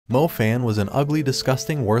Mo Fan was an ugly,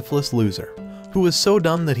 disgusting, worthless loser who was so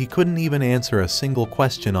dumb that he couldn't even answer a single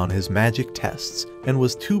question on his magic tests and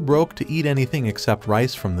was too broke to eat anything except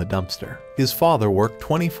rice from the dumpster. His father worked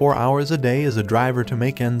 24 hours a day as a driver to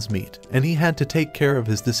make ends meet, and he had to take care of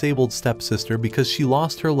his disabled stepsister because she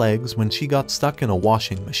lost her legs when she got stuck in a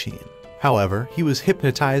washing machine. However, he was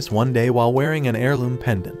hypnotized one day while wearing an heirloom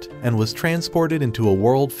pendant and was transported into a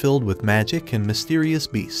world filled with magic and mysterious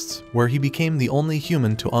beasts, where he became the only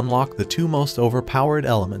human to unlock the two most overpowered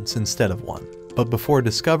elements instead of one. But before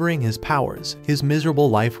discovering his powers, his miserable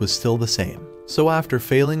life was still the same. So after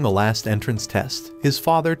failing the last entrance test, his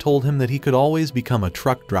father told him that he could always become a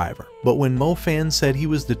truck driver. But when Mo Fan said he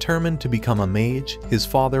was determined to become a mage, his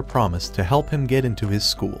father promised to help him get into his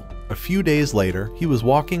school. A few days later, he was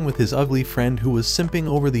walking with his ugly friend who was simping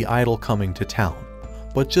over the idol coming to town.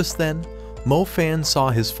 But just then, Mo Fan saw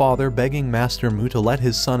his father begging Master Mu to let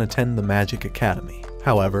his son attend the Magic Academy.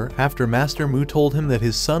 However, after Master Mu told him that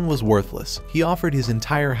his son was worthless, he offered his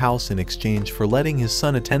entire house in exchange for letting his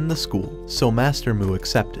son attend the school, so Master Mu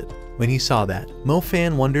accepted. When he saw that, Mo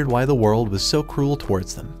Fan wondered why the world was so cruel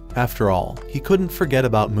towards them. After all, he couldn't forget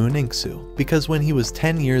about Mu Ningsu, because when he was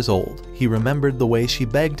 10 years old, he remembered the way she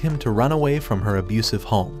begged him to run away from her abusive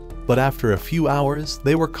home. But after a few hours,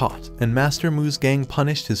 they were caught, and Master Mu's gang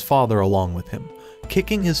punished his father along with him,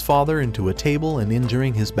 kicking his father into a table and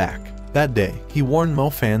injuring his back. That day, he warned Mo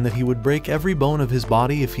Fan that he would break every bone of his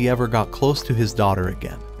body if he ever got close to his daughter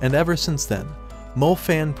again. And ever since then, Mo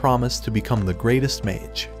Fan promised to become the greatest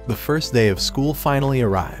mage. The first day of school finally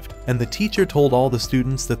arrived, and the teacher told all the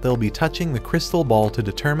students that they'll be touching the crystal ball to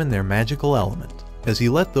determine their magical element. As he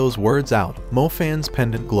let those words out, Mo Fan's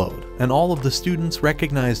pendant glowed, and all of the students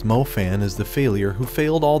recognized Mo Fan as the failure who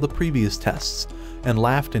failed all the previous tests, and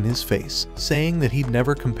laughed in his face, saying that he'd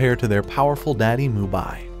never compare to their powerful daddy Mu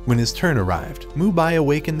Bai. When his turn arrived, Mu Bai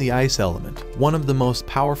awakened the ice element, one of the most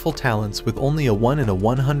powerful talents with only a 1 in a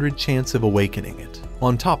 100 chance of awakening it.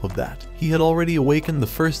 On top of that, he had already awakened the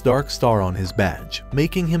first dark star on his badge,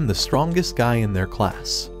 making him the strongest guy in their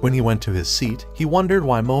class. When he went to his seat, he wondered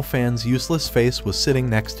why Mo Fan's useless face was sitting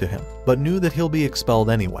next to him, but knew that he'll be expelled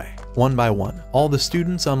anyway. One by one, all the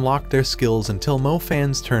students unlocked their skills until Mo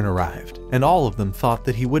Fan's turn arrived, and all of them thought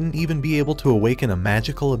that he wouldn't even be able to awaken a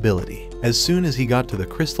magical ability. As soon as he got to the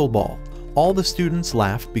crystal ball, all the students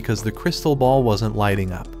laughed because the crystal ball wasn't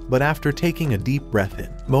lighting up. But after taking a deep breath in,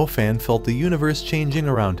 Mo Fan felt the universe changing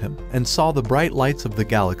around him and saw the bright lights of the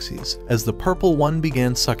galaxies as the purple one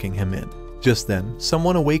began sucking him in. Just then,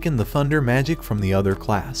 someone awakened the thunder magic from the other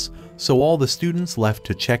class, so all the students left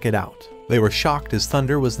to check it out. They were shocked as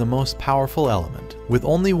thunder was the most powerful element, with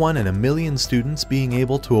only 1 in a million students being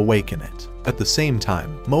able to awaken it. At the same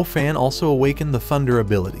time, Mo Fan also awakened the thunder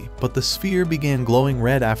ability, but the sphere began glowing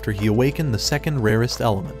red after he awakened the second rarest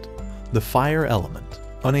element, the fire element.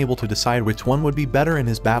 Unable to decide which one would be better in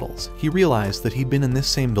his battles, he realized that he'd been in this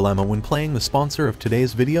same dilemma when playing the sponsor of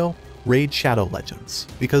today's video, Raid Shadow Legends,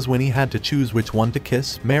 because when he had to choose which one to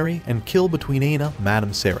kiss, marry, and kill between Aina,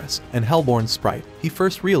 Madame Ceres, and Hellborn Sprite, he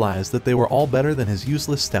first realized that they were all better than his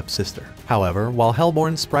useless stepsister. However, while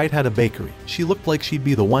Hellborn Sprite had a bakery, she looked like she'd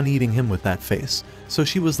be the one eating him with that face, so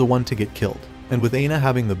she was the one to get killed. And with Aina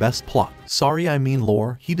having the best plot,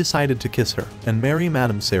 lore, he decided to kiss her and marry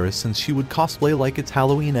Madame Ceres since she would cosplay like it's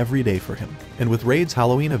Halloween every day for him. And with Raid's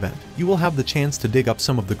Halloween event, you will have the chance to dig up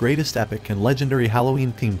some of the greatest epic and legendary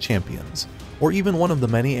Halloween-themed champions, or even one of the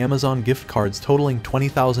many Amazon gift cards totaling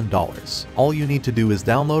 $20,000. All you need to do is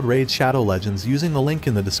download Raid Shadow Legends using the link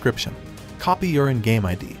in the description, copy your in-game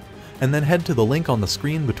ID, and then head to the link on the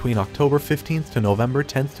screen between October 15th to November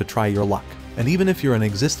 10th to try your luck. And even if you're an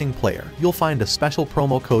existing player, you'll find a special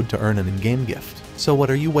promo code to earn an in-game gift. So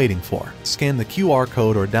what are you waiting for? Scan the QR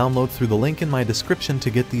code or download through the link in my description to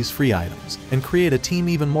get these free items, and create a team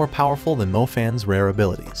even more powerful than Mo Fan's rare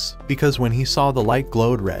abilities. Because when he saw the light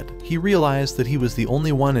glowed red, he realized that he was the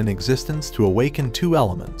only one in existence to awaken 2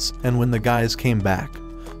 elements, and when the guys came back,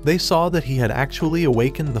 they saw that he had actually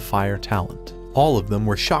awakened the fire talent. All of them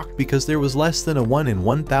were shocked because there was less than a 1 in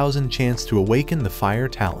 1,000 chance to awaken the fire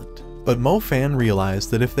talent. But Mo Fan realized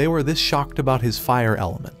that if they were this shocked about his fire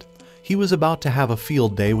element, he was about to have a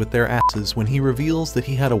field day with their asses when he reveals that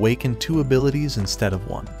he had awakened 2 abilities instead of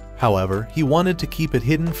 1. However, he wanted to keep it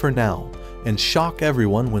hidden for now and shock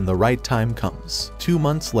everyone when the right time comes. 2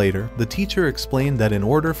 months later, the teacher explained that in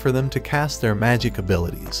order for them to cast their magic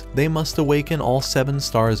abilities, they must awaken all 7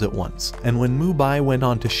 stars at once, and when Mu Bai went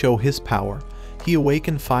on to show his power, he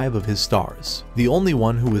awakened 5 of his stars. The only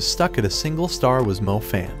one who was stuck at a single star was Mo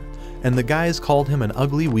Fan, and the guys called him an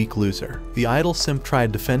ugly, weak loser. The idle simp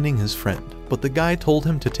tried defending his friend, but the guy told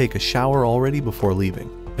him to take a shower already before leaving.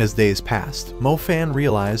 As days passed, Mo Fan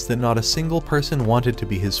realized that not a single person wanted to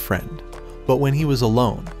be his friend. But when he was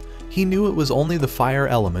alone, he knew it was only the fire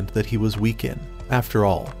element that he was weak in. After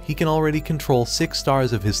all, he can already control 6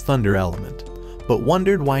 stars of his thunder element, but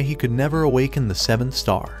wondered why he could never awaken the 7th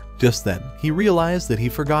star. Just then, he realized that he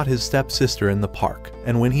forgot his stepsister in the park,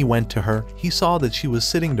 and when he went to her, he saw that she was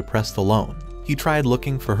sitting depressed alone. He tried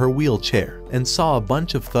looking for her wheelchair, and saw a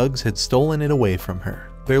bunch of thugs had stolen it away from her.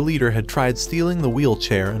 Their leader had tried stealing the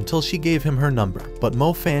wheelchair until she gave him her number, but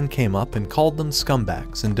Mo Fan came up and called them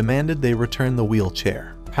scumbags and demanded they return the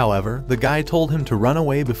wheelchair. However, the guy told him to run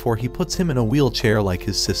away before he puts him in a wheelchair like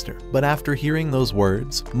his sister. But after hearing those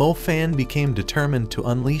words, Mo Fan became determined to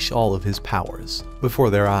unleash all of his powers. Before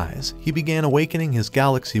their eyes, he began awakening his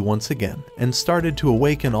galaxy once again, and started to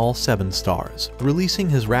awaken all 7 stars, releasing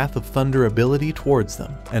his Wrath of Thunder ability towards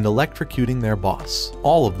them, and electrocuting their boss.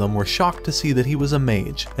 All of them were shocked to see that he was a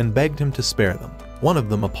mage, and begged him to spare them. One of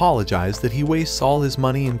them apologized that he wastes all his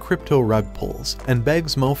money in crypto rug pulls, and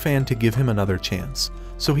begs Mo Fan to give him another chance.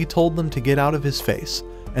 So he told them to get out of his face,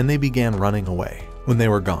 and they began running away. When they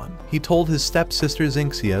were gone, he told his stepsister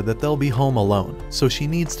Xinxia that they'll be home alone, so she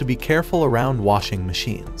needs to be careful around washing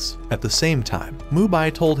machines. At the same time,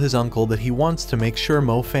 Mubai told his uncle that he wants to make sure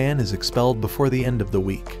Mo Fan is expelled before the end of the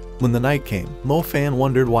week. When the night came, Mo Fan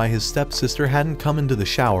wondered why his stepsister hadn't come into the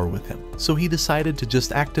shower with him, so he decided to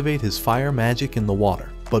just activate his fire magic in the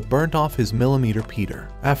water, but burnt off his millimeter Peter.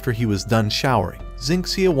 After he was done showering,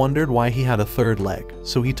 Xinxia wondered why he had a 3rd leg,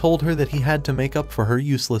 so he told her that he had to make up for her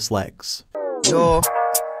useless legs. Yo,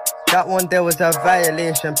 that one there was a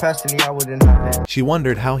violation. Personally, I wouldn't have it. She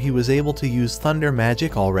wondered how he was able to use thunder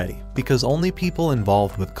magic already, because only people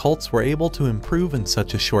involved with cults were able to improve in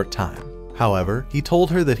such a short time. However, he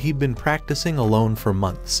told her that he'd been practicing alone for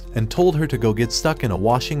months, and told her to go get stuck in a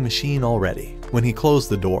washing machine already. When he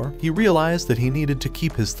closed the door, he realized that he needed to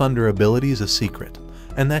keep his thunder abilities a secret,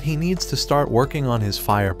 and that he needs to start working on his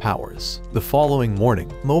fire powers. The following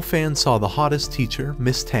morning, Mo Fan saw the hottest teacher,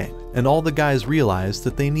 Miss Tang, and all the guys realized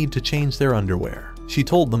that they need to change their underwear. She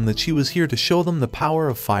told them that she was here to show them the power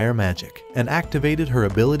of fire magic, and activated her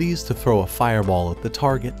abilities to throw a fireball at the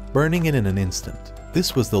target, burning it in an instant.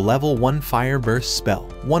 This was the level 1 Fire Burst spell,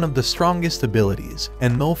 one of the strongest abilities,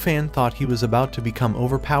 and Mo Fan thought he was about to become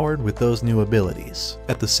overpowered with those new abilities.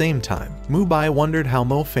 At the same time, Mubai wondered how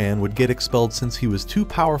Mo Fan would get expelled since he was too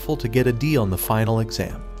powerful to get a D on the final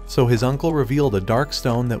exam. So his uncle revealed a dark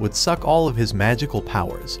stone that would suck all of his magical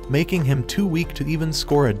powers, making him too weak to even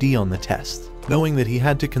score a D on the test. Knowing that he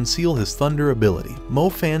had to conceal his thunder ability, Mo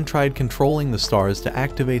Fan tried controlling the stars to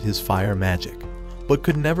activate his fire magic, but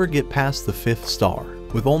could never get past the 5th star.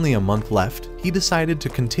 With only a month left, he decided to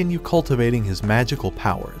continue cultivating his magical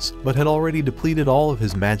powers, but had already depleted all of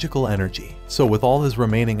his magical energy. So with all his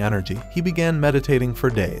remaining energy, he began meditating for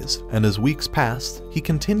days, and as weeks passed, he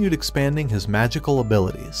continued expanding his magical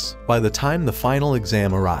abilities. By the time the final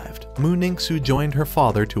exam arrived, Mu Ningxu joined her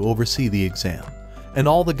father to oversee the exam, and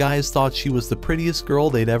all the guys thought she was the prettiest girl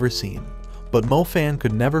they'd ever seen. But Mo Fan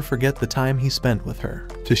could never forget the time he spent with her.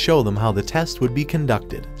 To show them how the test would be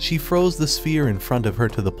conducted, she froze the sphere in front of her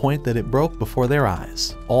to the point that it broke before their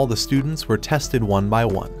eyes. All the students were tested one by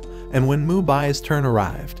one, and when Mubai's turn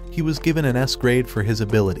arrived, he was given an S grade for his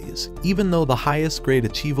abilities, even though the highest grade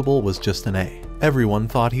achievable was just an A. Everyone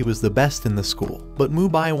thought he was the best in the school, but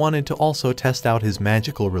Mubai wanted to also test out his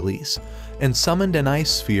magical release, and summoned an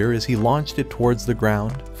ice sphere as he launched it towards the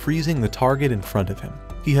ground, freezing the target in front of him.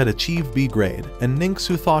 He had achieved B grade, and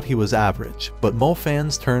Ningxu thought he was average, but Mo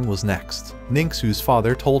Fan's turn was next. Ningxu's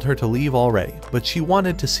father told her to leave already, but she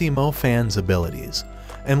wanted to see Mo Fan's abilities.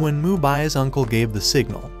 And when Mubai's uncle gave the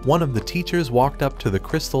signal, one of the teachers walked up to the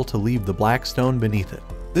crystal to leave the black stone beneath it.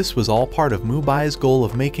 This was all part of Mubai's goal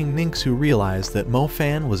of making Ningxu realize that Mo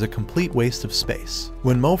Fan was a complete waste of space.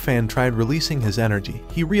 When Mo Fan tried releasing his energy,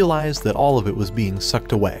 he realized that all of it was being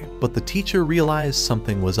sucked away, but the teacher realized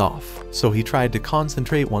something was off. So he tried to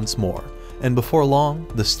concentrate once more, and before long,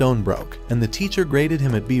 the stone broke, and the teacher graded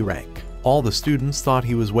him at B rank. All the students thought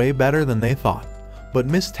he was way better than they thought, but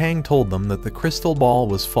Miss Tang told them that the crystal ball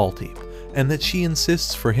was faulty, and that she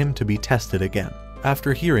insists for him to be tested again.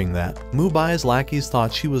 After hearing that, Mubai's lackeys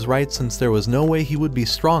thought she was right since there was no way he would be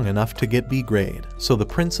strong enough to get B grade, so the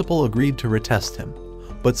principal agreed to retest him,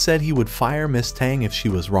 but said he would fire Miss Tang if she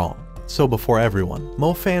was wrong. So before everyone,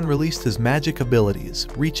 Mo Fan released his magic abilities,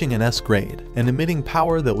 reaching an S grade, and emitting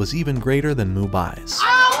power that was even greater than Mubai's.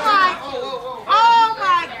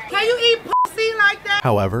 Can you eat pussy like that?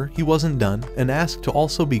 However, he wasn't done, and asked to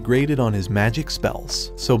also be graded on his magic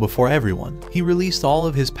spells. So before everyone, he released all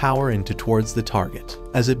of his power into towards the target.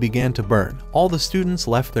 As it began to burn, all the students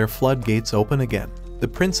left their floodgates open again. The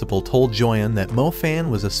principal told Joyeon that Mo Fan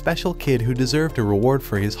was a special kid who deserved a reward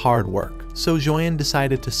for his hard work, so Joyeon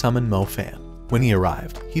decided to summon Mo Fan. When he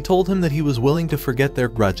arrived, he told him that he was willing to forget their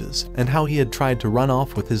grudges and how he had tried to run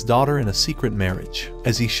off with his daughter in a secret marriage.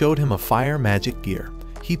 As he showed him a fire magic gear,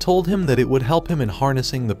 he told him that it would help him in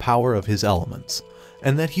harnessing the power of his elements,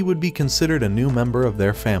 and that he would be considered a new member of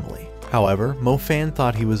their family. However, Mo Fan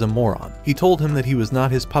thought he was a moron. He told him that he was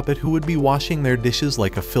not his puppet who would be washing their dishes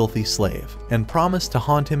like a filthy slave, and promised to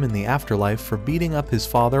haunt him in the afterlife for beating up his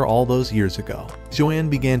father all those years ago. Joyeon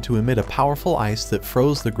began to emit a powerful ice that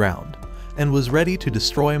froze the ground, and was ready to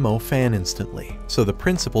destroy Mo Fan instantly. So the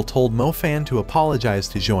principal told Mo Fan to apologize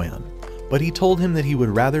to Joyeon, but he told him that he would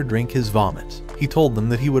rather drink his vomit. He told them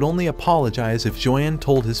that he would only apologize if Joyeon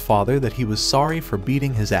told his father that he was sorry for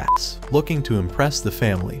beating his ass. Looking to impress the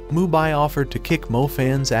family, Mubai offered to kick Mo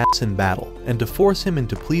Fan's ass in battle and to force him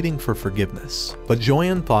into pleading for forgiveness. But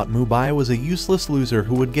Joyeon thought Mubai was a useless loser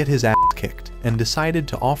who would get his ass kicked, and decided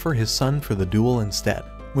to offer his son for the duel instead.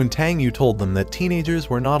 When Tang Yu told them that teenagers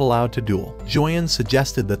were not allowed to duel, Joyeon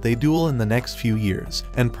suggested that they duel in the next few years,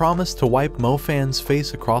 and promised to wipe Mo Fan's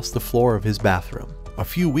face across the floor of his bathroom. A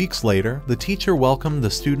few weeks later, the teacher welcomed the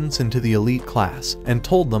students into the elite class and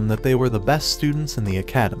told them that they were the best students in the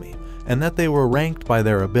academy, and that they were ranked by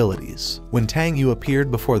their abilities. When Tang Yu appeared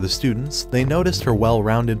before the students, they noticed her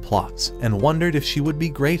well-rounded plots and wondered if she would be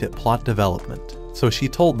great at plot development. So she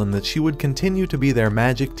told them that she would continue to be their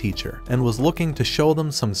magic teacher and was looking to show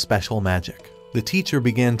them some special magic. The teacher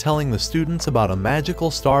began telling the students about a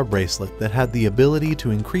magical star bracelet that had the ability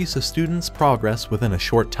to increase a student's progress within a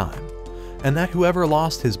short time, and that whoever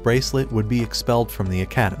lost his bracelet would be expelled from the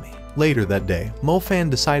academy. Later that day, Mo Fan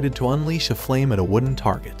decided to unleash a flame at a wooden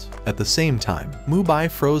target. At the same time,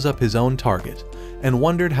 Mubai froze up his own target and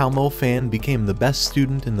wondered how Mo Fan became the best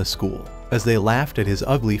student in the school. As they laughed at his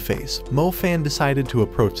ugly face, Mo Fan decided to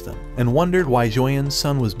approach them and wondered why Joyeon's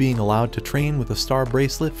son was being allowed to train with a star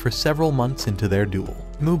bracelet for several months into their duel.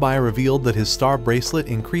 Mubai revealed that his star bracelet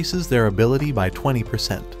increases their ability by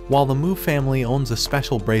 20%, while the Mu family owns a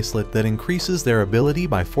special bracelet that increases their ability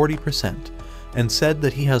by 40%, and said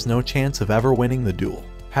that he has no chance of ever winning the duel.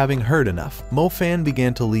 Having heard enough, Mo Fan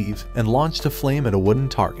began to leave and launched a flame at a wooden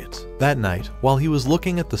target. That night, while he was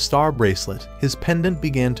looking at the star bracelet, his pendant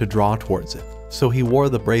began to draw towards it. So he wore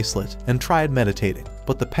the bracelet and tried meditating,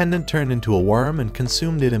 but the pendant turned into a worm and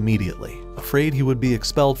consumed it immediately. Afraid he would be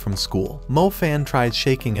expelled from school, Mo Fan tried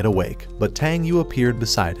shaking it awake, but Tang Yu appeared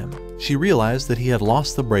beside him. She realized that he had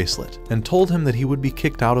lost the bracelet and told him that he would be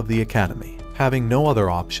kicked out of the academy. Having no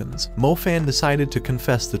other options, Mo Fan decided to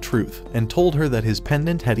confess the truth and told her that his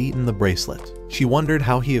pendant had eaten the bracelet. She wondered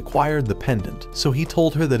how he acquired the pendant, so he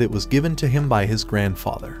told her that it was given to him by his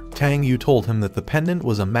grandfather. Tang Yu told him that the pendant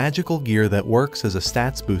was a magical gear that works as a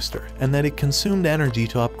stats booster, and that it consumed energy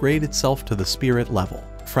to upgrade itself to the spirit level.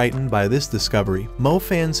 Frightened by this discovery, Mo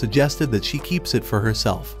Fan suggested that she keeps it for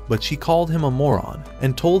herself, but she called him a moron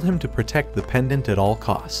and told him to protect the pendant at all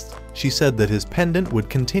costs. She said that his pendant would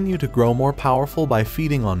continue to grow more powerful by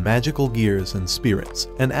feeding on magical gears and spirits,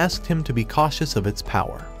 and asked him to be cautious of its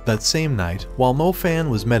power. That same night, while Mo Fan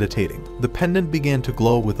was meditating, the pendant began to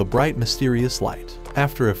glow with a bright, mysterious light.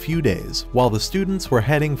 After a few days, while the students were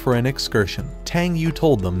heading for an excursion, Tang Yu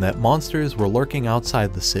told them that monsters were lurking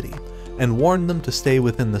outside the city, and warned them to stay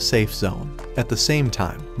within the safe zone. At the same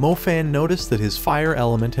time, Mo Fan noticed that his fire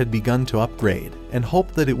element had begun to upgrade, and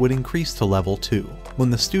hoped that it would increase to level 2. When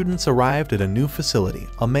the students arrived at a new facility,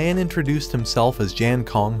 a man introduced himself as Jan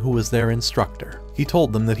Kong, who was their instructor. He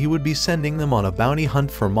told them that he would be sending them on a bounty hunt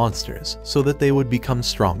for monsters so that they would become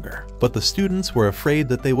stronger. But the students were afraid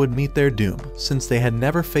that they would meet their doom, since they had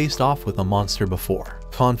never faced off with a monster before.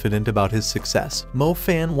 Confident about his success, Mo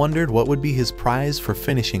Fan wondered what would be his prize for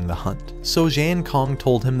finishing the hunt. So Jan Kong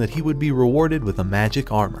told him that he would be rewarded with a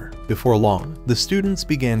magic armor. Before long, the students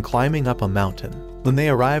began climbing up a mountain. When they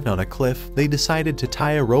arrived on a cliff, they decided to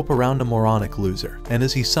tie a rope around a moronic loser, and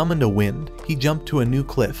as he summoned a wind, he jumped to a new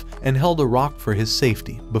cliff and held a rock for his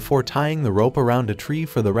safety before tying the rope around a tree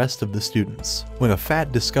for the rest of the students. When a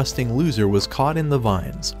fat, disgusting loser was caught in the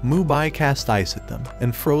vines, Mubai cast ice at them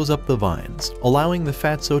and froze up the vines, allowing the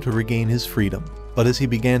fatso to regain his freedom. But as he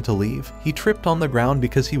began to leave, he tripped on the ground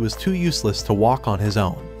because he was too useless to walk on his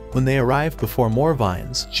own. When they arrived before more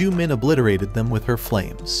vines, Ju-min obliterated them with her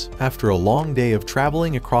flames. After a long day of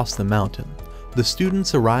traveling across the mountain, the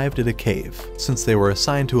students arrived at a cave. Since they were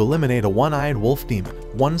assigned to eliminate a one-eyed wolf demon,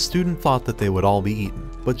 one student thought that they would all be eaten,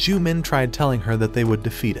 but Ju-min tried telling her that they would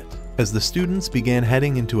defeat it. As the students began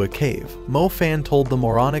heading into a cave, Mo Fan told the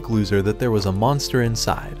moronic loser that there was a monster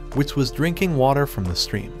inside, which was drinking water from the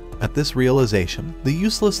stream. At this realization, the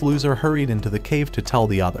useless loser hurried into the cave to tell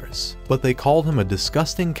the others, but they called him a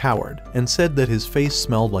disgusting coward and said that his face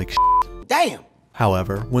smelled like shit. Damn!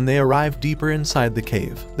 However, when they arrived deeper inside the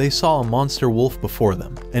cave, they saw a monster wolf before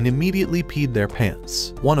them and immediately peed their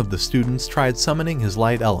pants. One of the students tried summoning his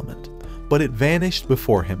light element, but it vanished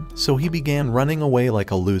before him, so he began running away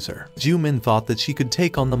like a loser. Ju-min thought that she could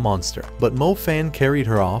take on the monster, but Mo Fan carried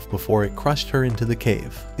her off before it crushed her into the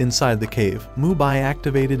cave. Inside the cave, Mu Bai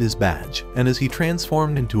activated his badge, and as he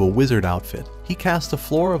transformed into a wizard outfit, he cast a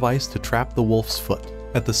floor of ice to trap the wolf's foot.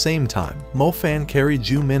 At the same time, Mo Fan carried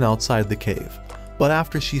Ju-min outside the cave, but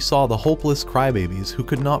after she saw the hopeless crybabies who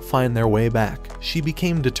could not find their way back, she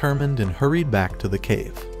became determined and hurried back to the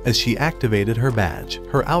cave. As she activated her badge,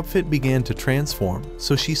 her outfit began to transform,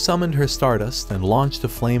 so she summoned her stardust and launched a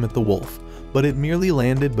flame at the wolf, but it merely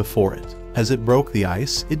landed before it. As it broke the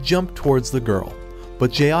ice, it jumped towards the girl,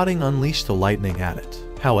 but Jaoding unleashed the lightning at it.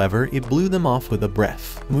 However, it blew them off with a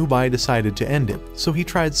breath. Mu Bai decided to end it, so he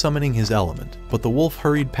tried summoning his element, but the wolf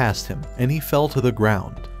hurried past him, and he fell to the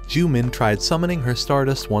ground. Ju-min tried summoning her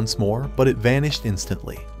stardust once more, but it vanished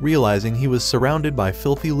instantly. Realizing he was surrounded by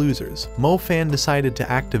filthy losers, Mo Fan decided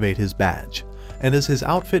to activate his badge, and as his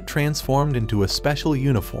outfit transformed into a special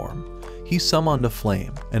uniform, he summoned a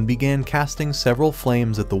flame and began casting several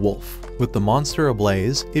flames at the wolf. With the monster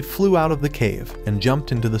ablaze, it flew out of the cave and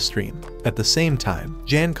jumped into the stream. At the same time,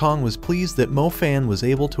 Jan Kong was pleased that Mo Fan was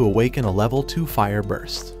able to awaken a level 2 fire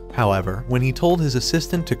burst. However, when he told his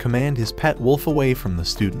assistant to command his pet wolf away from the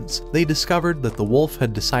students, they discovered that the wolf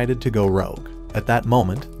had decided to go rogue. At that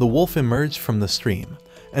moment, the wolf emerged from the stream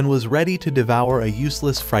and was ready to devour a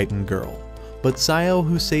useless frightened girl, but Zio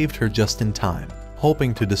who saved her just in time.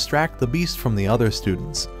 Hoping to distract the beast from the other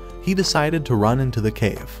students, he decided to run into the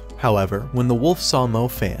cave. However, when the wolf saw Mo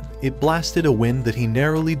Fan, it blasted a wind that he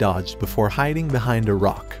narrowly dodged before hiding behind a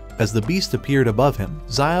rock. As the beast appeared above him,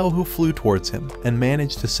 Zio Hu flew towards him and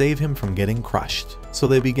managed to save him from getting crushed. So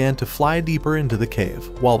they began to fly deeper into the cave,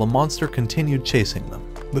 while the monster continued chasing them.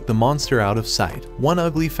 With the monster out of sight, one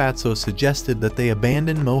ugly fatso suggested that they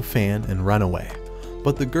abandon Mo Fan and run away.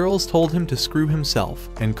 But the girls told him to screw himself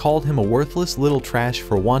and called him a worthless little trash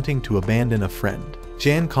for wanting to abandon a friend.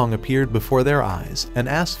 Jan Kong appeared before their eyes and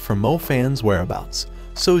asked for Mo Fan's whereabouts.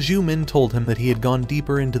 So Ju-min told him that he had gone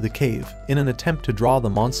deeper into the cave in an attempt to draw the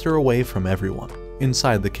monster away from everyone.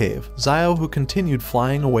 Inside the cave, Zio Hu continued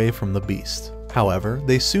flying away from the beast. However,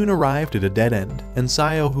 they soon arrived at a dead end, and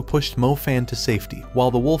Zio Hu pushed Mo Fan to safety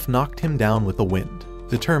while the wolf knocked him down with the wind.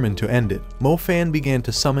 Determined to end it, Mo Fan began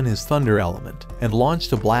to summon his thunder element and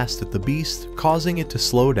launched a blast at the beast, causing it to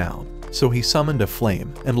slow down. So he summoned a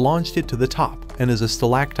flame and launched it to the top, and as a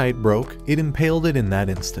stalactite broke, it impaled it in that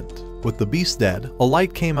instant. With the beast dead, a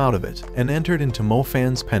light came out of it and entered into Mo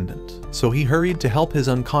Fan's pendant. So he hurried to help his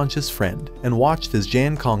unconscious friend and watched as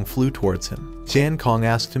Jan Kong flew towards him. Jan Kong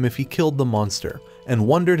asked him if he killed the monster and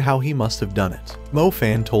wondered how he must have done it. Mo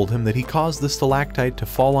Fan told him that he caused the stalactite to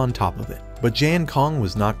fall on top of it. But Jan Kong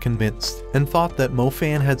was not convinced and thought that Mo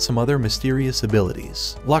Fan had some other mysterious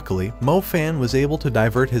abilities. Luckily, Mo Fan was able to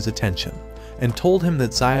divert his attention and told him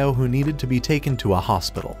that Zio Hu needed to be taken to a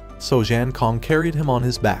hospital. So Jan Kong carried him on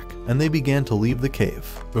his back and they began to leave the cave.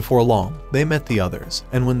 Before long, they met the others,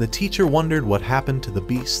 and when the teacher wondered what happened to the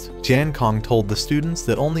beast, Jan Kong told the students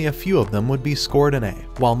that only a few of them would be scored an A,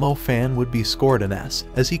 while Mo Fan would be scored an S,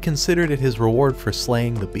 as he considered it his reward for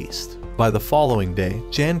slaying the beast. By the following day,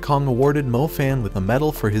 Jan Kong awarded Mo Fan with a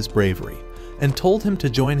medal for his bravery, and told him to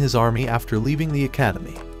join his army after leaving the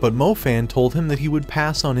academy. But Mo Fan told him that he would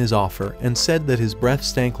pass on his offer and said that his breath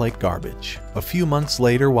stank like garbage. A few months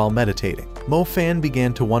later, while meditating, Mo Fan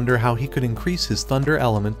began to wonder how he could increase his thunder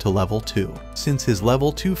element to level 2. Since his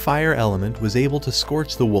level 2 fire element was able to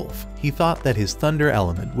scorch the wolf, he thought that his thunder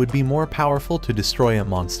element would be more powerful to destroy a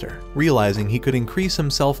monster. Realizing he could increase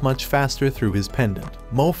himself much faster through his pendant,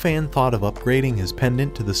 Mo Fan thought of upgrading his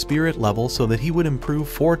pendant to the spirit level so that he would improve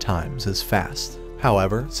 4 times as fast.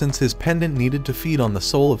 However, since his pendant needed to feed on the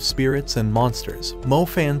soul of spirits and monsters, Mo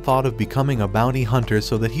Fan thought of becoming a bounty hunter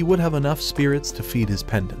so that he would have enough spirits to feed his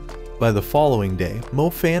pendant. By the following day,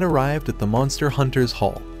 Mo Fan arrived at the Monster Hunter's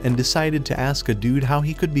Hall and decided to ask a dude how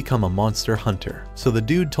he could become a monster hunter. So the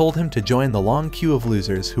dude told him to join the long queue of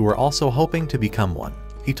losers who were also hoping to become one.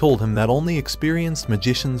 He told him that only experienced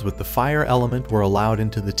magicians with the fire element were allowed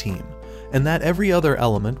into the team, and that every other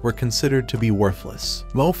element were considered to be worthless.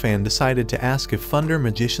 Mo Fan decided to ask if thunder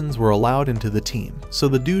magicians were allowed into the team, so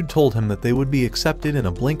the dude told him that they would be accepted in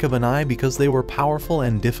a blink of an eye because they were powerful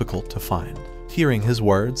and difficult to find. Hearing his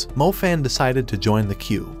words, Mo Fan decided to join the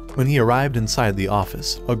queue. When he arrived inside the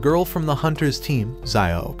office, a girl from the Hunters team,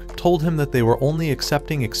 Zyok, told him that they were only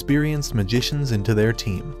accepting experienced magicians into their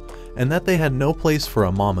team, and that they had no place for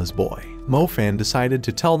a mama's boy. Mofan decided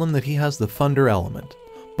to tell them that he has the thunder element,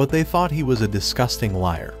 but they thought he was a disgusting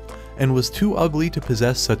liar, and was too ugly to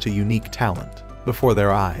possess such a unique talent. Before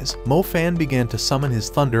their eyes, Mofan began to summon his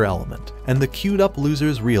thunder element, and the queued-up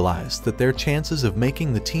losers realized that their chances of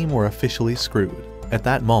making the team were officially screwed. At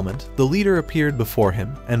that moment, the leader appeared before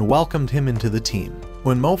him and welcomed him into the team.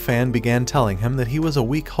 When Mofan began telling him that he was a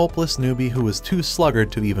weak, hopeless newbie who was too sluggard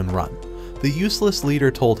to even run, the useless leader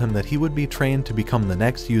told him that he would be trained to become the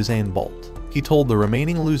next Usain Bolt. He told the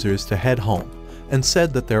remaining losers to head home, and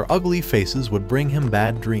said that their ugly faces would bring him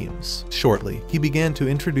bad dreams. Shortly, he began to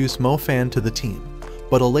introduce Mofan to the team,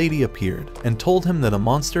 but a lady appeared and told him that a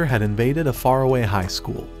monster had invaded a faraway high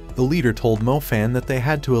school. The leader told Mofan that they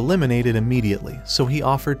had to eliminate it immediately, so he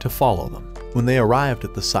offered to follow them. When they arrived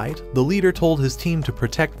at the site, the leader told his team to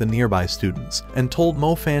protect the nearby students, and told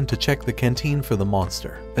Mofan to check the canteen for the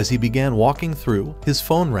monster. As he began walking through, his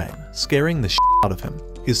phone rang, scaring the shit out of him.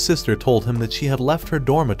 His sister told him that she had left her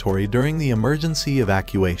dormitory during the emergency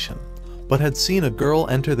evacuation, but had seen a girl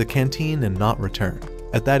enter the canteen and not return.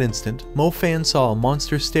 At that instant, Mofan saw a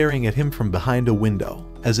monster staring at him from behind a window.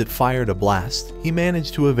 As it fired a blast, he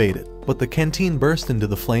managed to evade it, but the canteen burst into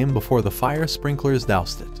the flame before the fire sprinklers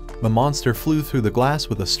doused it. The monster flew through the glass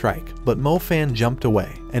with a strike, but Mofan jumped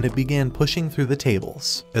away, and it began pushing through the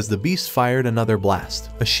tables. As the beast fired another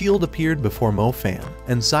blast, a shield appeared before Mofan,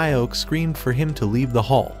 and Zyok screamed for him to leave the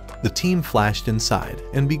hall. The team flashed inside,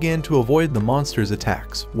 and began to avoid the monster's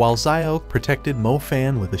attacks, while Zyok protected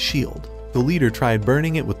Mofan with a shield. The leader tried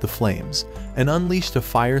burning it with the flames, and unleashed a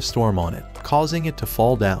firestorm on it, causing it to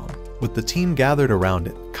fall down. With the team gathered around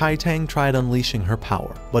it, Kaitang tried unleashing her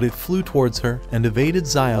power, but it flew towards her and evaded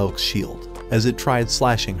Zyok's shield. As it tried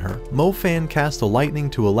slashing her, Mofan cast a lightning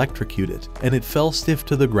to electrocute it, and it fell stiff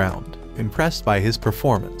to the ground. Impressed by his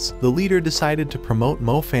performance, the leader decided to promote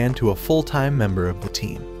Mofan to a full-time member of the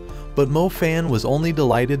team. But Mofan was only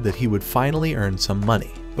delighted that he would finally earn some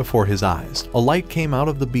money. Before his eyes, a light came out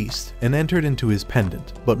of the beast and entered into his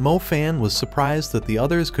pendant, but Mofan was surprised that the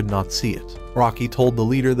others could not see it. Rocky told the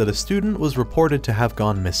leader that a student was reported to have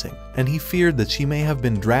gone missing, and he feared that she may have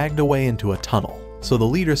been dragged away into a tunnel. So the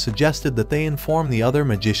leader suggested that they inform the other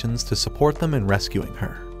magicians to support them in rescuing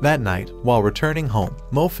her. That night, while returning home,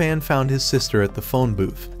 Mofan found his sister at the phone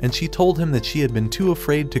booth, and she told him that she had been too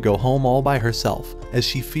afraid to go home all by herself, as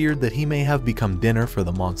she feared that he may have become dinner for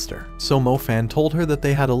the monster. So Mofan told her that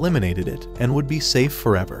they had eliminated it, and would be safe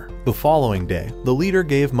forever. The following day, the leader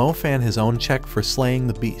gave Mofan his own check for slaying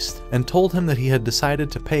the beast, and told him that he had decided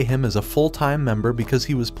to pay him as a full-time member because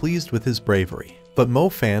he was pleased with his bravery. But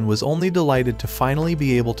Mofan was only delighted to finally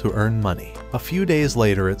be able to earn money. A few days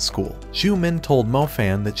later at school, Zhumin told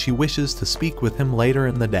Mofan that she wishes to speak with him later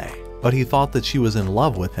in the day, but he thought that she was in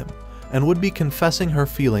love with him, and would be confessing her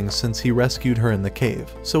feelings since he rescued her in the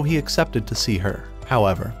cave, so he accepted to see her.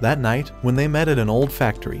 However, that night, when they met at an old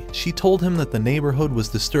factory, she told him that the neighborhood was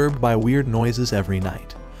disturbed by weird noises every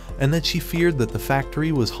night, and that she feared that the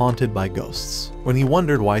factory was haunted by ghosts. When he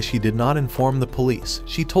wondered why she did not inform the police,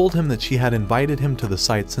 she told him that she had invited him to the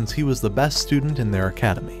site since he was the best student in their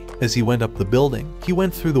academy. As he went up the building, he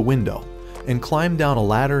went through the window and climbed down a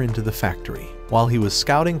ladder into the factory. While he was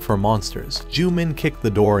scouting for monsters, Zhumin kicked the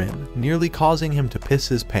door in, nearly causing him to piss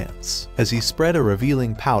his pants. As he spread a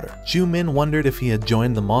revealing powder, Zhumin wondered if he had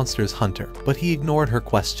joined the monster's hunter, but he ignored her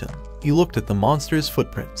question. He looked at the monster's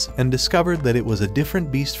footprints and discovered that it was a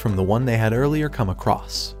different beast from the one they had earlier come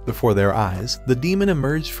across. Before their eyes, the demon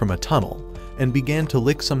emerged from a tunnel and began to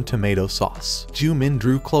lick some tomato sauce. Zhumin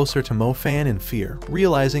drew closer to Mofan in fear,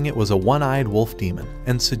 realizing it was a one-eyed wolf demon,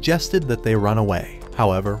 and suggested that they run away.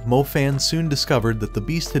 However, Mofan soon discovered that the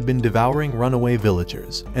beast had been devouring runaway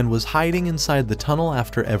villagers and was hiding inside the tunnel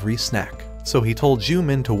after every snack. So he told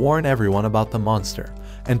Zhumin to warn everyone about the monster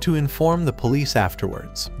and to inform the police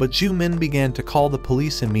afterwards. But Zhumin began to call the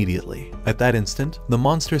police immediately. At that instant, the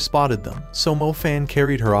monster spotted them, so Mofan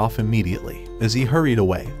carried her off immediately. As he hurried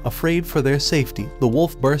away, afraid for their safety, the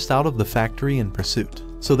wolf burst out of the factory in pursuit.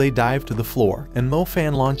 So they dived to the floor, and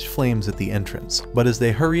Mofan launched flames at the entrance. But as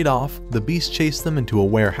they hurried off, the beast chased them into a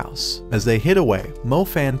warehouse. As they hid away,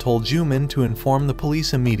 Mofan told Zhumin to inform the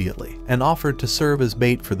police immediately, and offered to serve as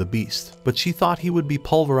bait for the beast. But she thought he would be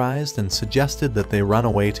pulverized and suggested that they run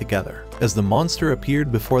away together. As the monster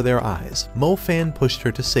appeared before their eyes, Mofan pushed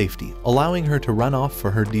her to safety, allowing her to run off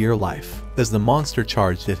for her dear life. As the monster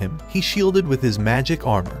charged at him, he shielded with his magic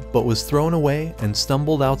armor, but was thrown away and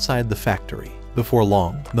stumbled outside the factory. Before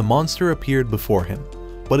long, the monster appeared before him,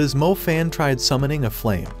 But as Mo Fan tried summoning a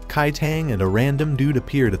flame, Kai Tang and a random dude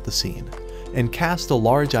appeared at the scene and cast a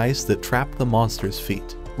large ice that trapped the monster's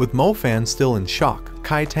feet. With Mo Fan still in shock,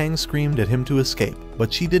 Kai Tang screamed at him to escape,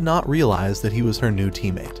 but she did not realize that he was her new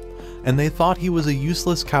teammate, and they thought he was a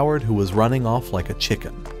useless coward who was running off like a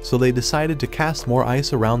chicken. So they decided to cast more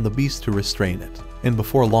ice around the beast to restrain it. And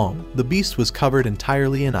before long, the beast was covered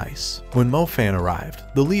entirely in ice. When Mo Fan arrived,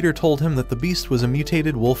 the leader told him that the beast was a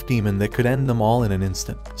mutated wolf demon that could end them all in an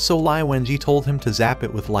instant. So Lai Wenji told him to zap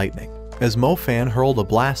it with lightning. As Mo Fan hurled a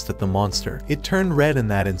blast at the monster, it turned red in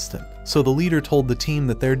that instant. So the leader told the team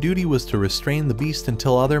that their duty was to restrain the beast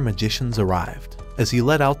until other magicians arrived. As he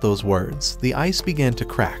let out those words, the ice began to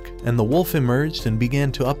crack, and the wolf emerged and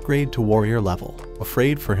began to upgrade to warrior level.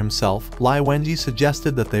 Afraid for himself, Lai Wenji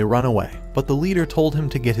suggested that they run away, but the leader told him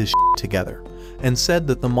to get his shit together, and said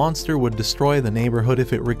that the monster would destroy the neighborhood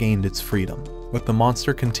if it regained its freedom. With the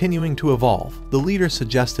monster continuing to evolve, the leader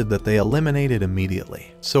suggested that they eliminate it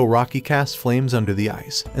immediately. So Rocky cast flames under the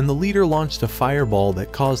ice, and the leader launched a fireball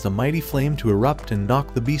that caused a mighty flame to erupt and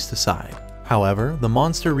knock the beast aside. However, the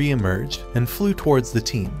monster re-emerged and flew towards the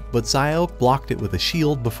team, but Zyok blocked it with a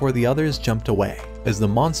shield before the others jumped away. As the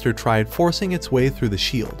monster tried forcing its way through the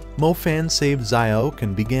shield, Mo Fan saved Zyok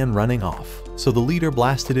and began running off. So the leader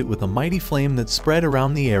blasted it with a mighty flame that spread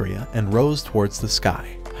around the area and rose towards the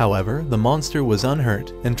sky. However, the monster was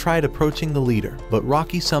unhurt and tried approaching the leader, but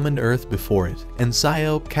Rocky summoned Earth before it, and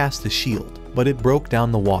Zyok cast a shield, but it broke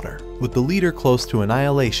down the water. With the leader close to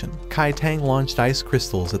annihilation, Kai Tang launched ice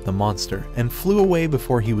crystals at the monster and flew away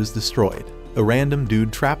before he was destroyed. A random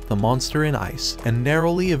dude trapped the monster in ice and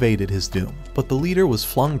narrowly evaded his doom, but the leader was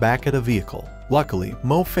flung back at a vehicle. Luckily,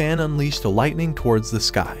 Mo Fan unleashed a lightning towards the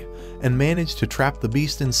sky and managed to trap the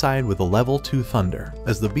beast inside with a level 2 thunder.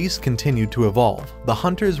 As the beast continued to evolve, the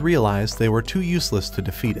hunters realized they were too useless to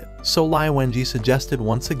defeat it. So Lai Wenji suggested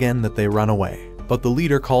once again that they run away, but the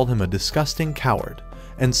leader called him a disgusting coward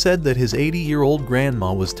and said that his 80-year-old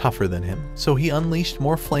grandma was tougher than him, so he unleashed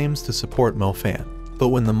more flames to support Mo Fan. But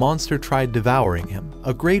when the monster tried devouring him,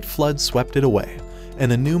 a great flood swept it away,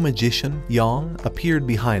 and a new magician, Yang, appeared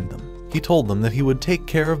behind them. He told them that he would take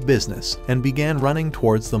care of business and began running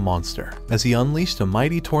towards the monster. As he unleashed a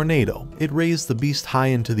mighty tornado, it raised the beast high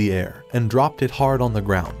into the air and dropped it hard on the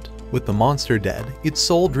ground. With the monster dead, its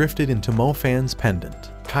soul drifted into Mo Fan's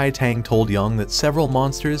pendant. Kai Tang told Yang that several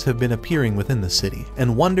monsters have been appearing within the city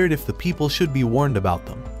and wondered if the people should be warned about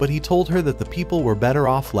them, but he told her that the people were better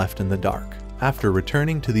off left in the dark. After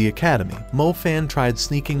returning to the academy, Mo Fan tried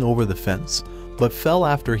sneaking over the fence, but fell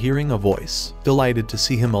after hearing a voice. Delighted to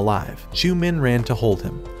see him alive, Zhu Min ran to hold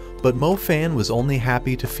him, but Mo Fan was only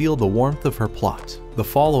happy to feel the warmth of her plot. The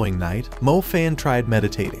following night, Mo Fan tried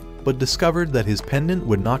meditating, but discovered that his pendant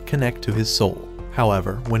would not connect to his soul.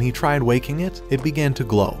 However, when he tried waking it, it began to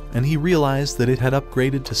glow, and he realized that it had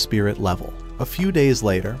upgraded to spirit level. A few days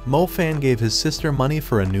later, Mo Fan gave his sister money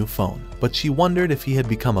for a new phone, but she wondered if he had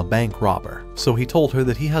become a bank robber. So he told her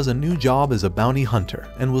that he has a new job as a bounty hunter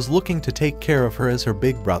and was looking to take care of her as her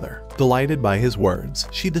big brother. Delighted by his words,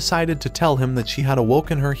 she decided to tell him that she had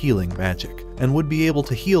awoken her healing magic and would be able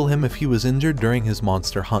to heal him if he was injured during his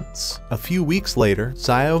monster hunts. A few weeks later,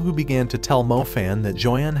 Xiaohu began to tell Mo Fan that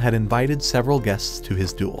Joyan had invited several guests to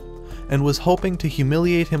his duel and was hoping to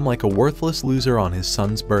humiliate him like a worthless loser on his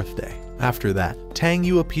son's birthday. After that, Tang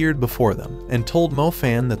Yu appeared before them and told Mo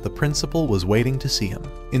Fan that the principal was waiting to see him.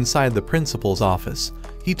 Inside the principal's office,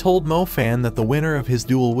 he told Mo Fan that the winner of his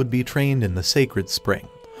duel would be trained in the sacred spring,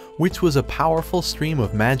 which was a powerful stream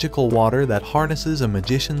of magical water that harnesses a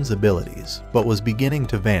magician's abilities, but was beginning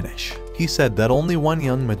to vanish. He said that only one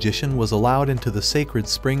young magician was allowed into the sacred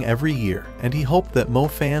spring every year, and he hoped that Mo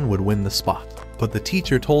Fan would win the spot. But the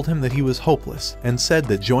teacher told him that he was hopeless and said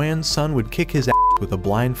that Joyan's son would kick his ass with a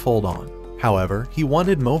blindfold on. However, he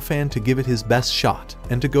wanted Mo Fan to give it his best shot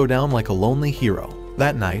and to go down like a lonely hero.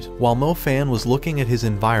 That night, while Mo Fan was looking at his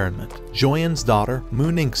environment, Joyan's daughter,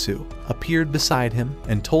 Mu Ningsu, appeared beside him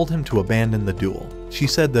and told him to abandon the duel. She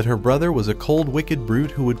said that her brother was a cold, wicked brute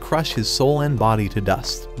who would crush his soul and body to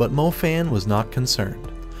dust, but Mo Fan was not concerned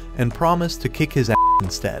and promised to kick his ass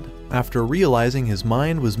instead. After realizing his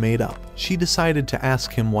mind was made up, she decided to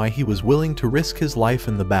ask him why he was willing to risk his life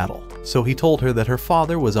in the battle. So he told her that her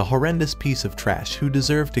father was a horrendous piece of trash who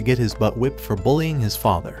deserved to get his butt whipped for bullying his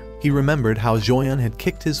father. He remembered how Joyan had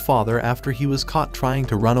kicked his father after he was caught trying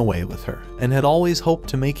to run away with her, and had always hoped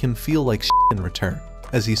to make him feel like shit in return.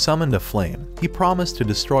 As he summoned a flame, he promised to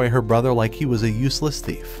destroy her brother like he was a useless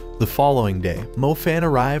thief. The following day, Mo-Fan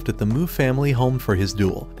arrived at the Mu family home for his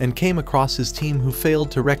duel and came across his team who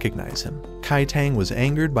failed to recognize him. Kai Tang was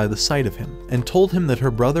angered by the sight of him and told him that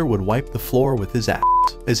her brother would wipe the floor with his ass.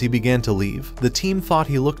 As he began to leave, the team thought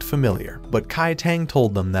he looked familiar, but Kai Tang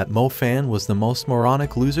told them that Mo-Fan was the most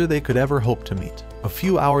moronic loser they could ever hope to meet. A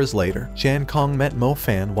few hours later, Jan Kong met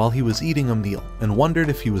Mo-Fan while he was eating a meal and wondered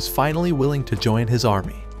if he was finally willing to join his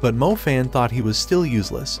army. But Mo-Fan thought he was still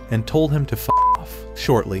useless and told him to f off.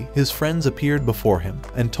 Shortly, his friends appeared before him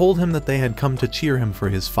and told him that they had come to cheer him for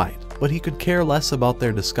his fight, but he could care less about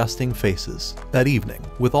their disgusting faces. That evening,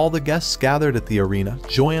 with all the guests gathered at the arena,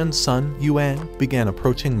 Joyan's son, Yuang, began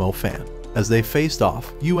approaching Mo-Fan. As they faced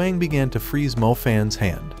off, Yuang began to freeze Mo-Fan's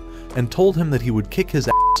hand and told him that he would kick his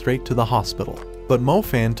ass straight to the hospital. But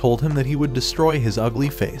Mo-Fan told him that he would destroy his ugly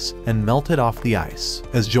face and melt it off the ice.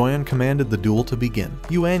 As Joyan commanded the duel to begin,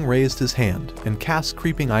 Yuang raised his hand and cast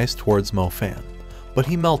creeping ice towards Mo-Fan. But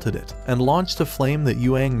he melted it and launched a flame that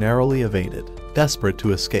Yuang narrowly evaded. Desperate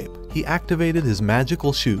to escape, he activated his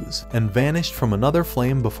magical shoes and vanished from another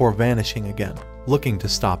flame before vanishing again. Looking to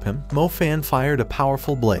stop him, Mo-Fan fired a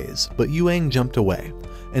powerful blaze, but Yuang jumped away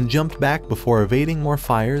and jumped back before evading more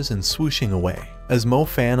fires and swooshing away. As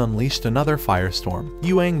Mo-Fan unleashed another firestorm,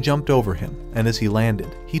 Yuang jumped over him, and as he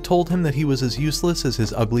landed, he told him that he was as useless as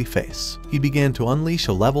his ugly face. He began to unleash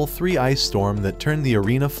a level 3 ice storm that turned the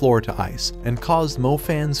arena floor to ice and caused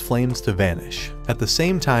Mo-Fan's flames to vanish. At the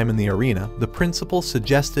same time in the arena, the principal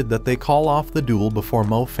suggested that they call off the duel before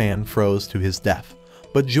Mo-Fan froze to his death.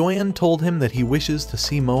 But Joyan told him that he wishes to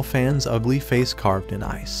see Mo-Fan's ugly face carved in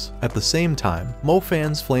ice. At the same time,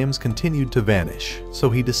 Mo-Fan's flames continued to vanish, so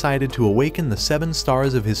he decided to awaken the 7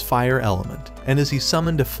 stars of his fire element, and as he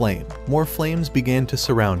summoned a flame, more flames began to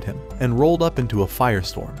surround him, and rolled up into a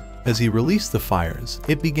firestorm. As he released the fires,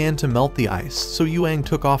 it began to melt the ice, so Yuang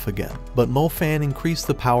took off again, but Mo-Fan increased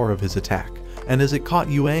the power of his attack, and as it caught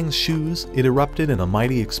Yuang's shoes, it erupted in a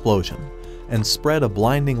mighty explosion, and spread a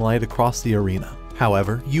blinding light across the arena.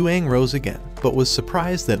 However, Yuang rose again, but was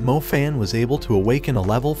surprised that Mo-Fan was able to awaken a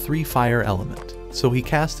level 3 fire element. So he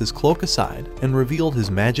cast his cloak aside and revealed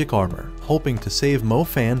his magic armor, hoping to save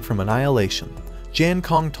Mo-Fan from annihilation. Jan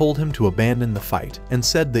Kong told him to abandon the fight and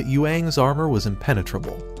said that Yuang's armor was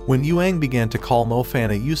impenetrable. When Yuang began to call Mo-Fan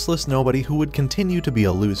a useless nobody who would continue to be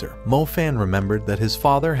a loser, Mo-Fan remembered that his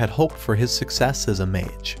father had hoped for his success as a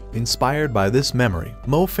mage. Inspired by this memory,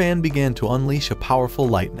 Mo-Fan began to unleash a powerful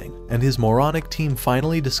lightning, and his moronic team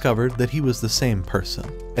finally discovered that he was the same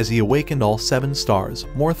person. As he awakened all 7 stars,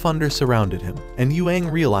 more thunder surrounded him, and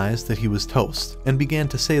Yuang realized that he was toast, and began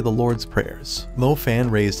to say the Lord's prayers. Mo-Fan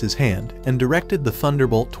raised his hand and directed the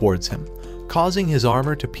thunderbolt towards him, causing his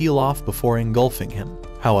armor to peel off before engulfing him.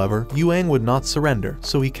 However, Yuang would not surrender,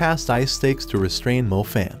 so he cast ice stakes to restrain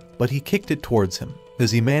Mo-Fan, but he kicked it towards him.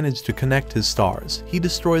 As he managed to connect his stars, he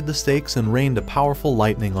destroyed the stakes and rained a powerful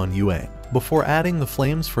lightning on Yuang, before adding the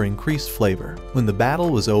flames for increased flavor. When the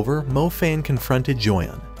battle was over, Mo-Fan confronted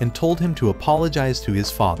Joyan and told him to apologize to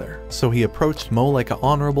his father. So he approached Mo like an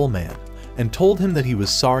honorable man and told him that he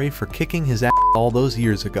was sorry for kicking his ass all those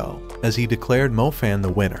years ago. As he declared Mo-Fan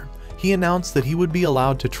the winner, he announced that he would be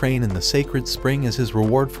allowed to train in the sacred spring as his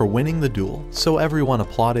reward for winning the duel, so everyone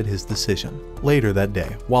applauded his decision. Later that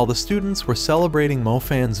day, while the students were celebrating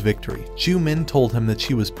Mo-Fan's victory, Ju Min told him that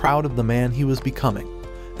she was proud of the man he was becoming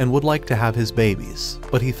and would like to have his babies,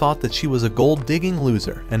 but he thought that she was a gold-digging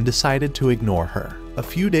loser and decided to ignore her. A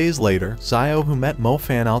few days later, Zio who met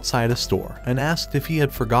Mo-Fan outside a store and asked if he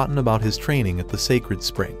had forgotten about his training at the sacred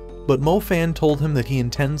spring. But Mo-Fan told him that he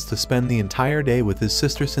intends to spend the entire day with his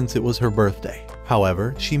sister since it was her birthday.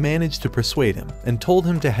 However, she managed to persuade him and told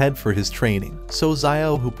him to head for his training, so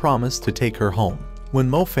Zio who promised to take her home. When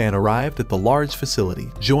Mo-Fan arrived at the large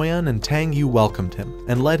facility, Joyan and Tang Yu welcomed him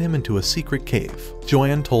and led him into a secret cave.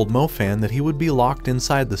 Joyan told Mo-Fan that he would be locked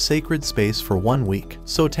inside the sacred space for 1 week,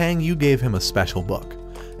 so Tang Yu gave him a special book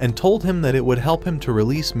and told him that it would help him to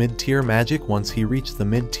release mid-tier magic once he reached the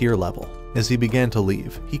mid-tier level. As he began to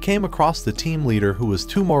leave, he came across the team leader who was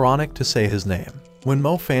too moronic to say his name. When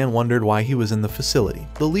Mo-Fan wondered why he was in the facility,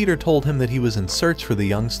 the leader told him that he was in search for the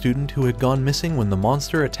young student who had gone missing when the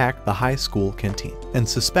monster attacked the high school canteen, and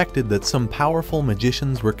suspected that some powerful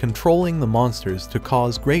magicians were controlling the monsters to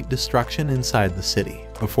cause great destruction inside the city.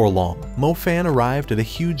 Before long, Mo-Fan arrived at a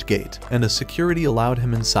huge gate, and a security allowed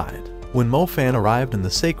him inside. When Mo-Fan arrived in the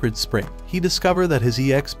sacred spring, he discovered that his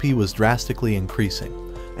EXP was drastically increasing,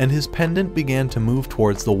 and his pendant began to move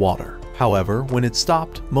towards the water. However, when it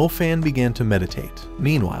stopped, Mo-Fan began to meditate.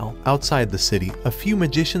 Meanwhile, outside the city, a few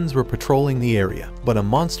magicians were patrolling the area, but a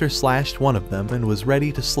monster slashed one of them and was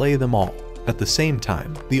ready to slay them all. At the same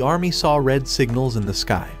time, the army saw red signals in the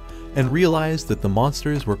sky, and realized that the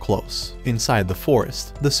monsters were close. Inside the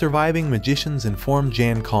forest, the surviving magicians informed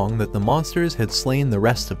Jan Kong that the monsters had slain the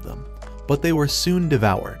rest of them, but they were soon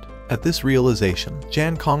devoured. At this realization,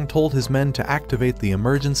 Jan Kong told his men to activate the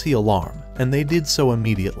emergency alarm, and they did so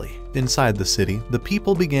immediately. Inside the city, the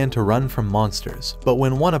people began to run from monsters, but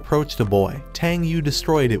when one approached a boy, Tang Yu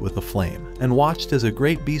destroyed it with a flame, and watched as a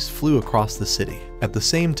great beast flew across the city. At the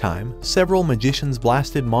same time, several magicians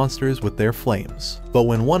blasted monsters with their flames, but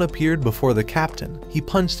when one appeared before the captain, he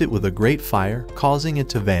punched it with a great fire, causing it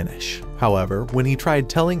to vanish. However, when he tried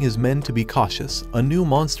telling his men to be cautious, a new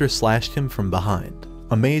monster slashed him from behind.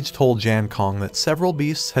 A mage told Jan Kong that several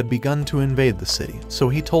beasts had begun to invade the city, so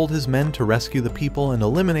he told his men to rescue the people and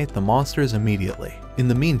eliminate the monsters immediately. In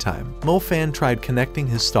the meantime, Mo Fan tried connecting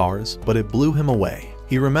his stars, but it blew him away.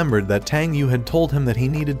 He remembered that Tang Yu had told him that he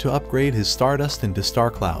needed to upgrade his stardust into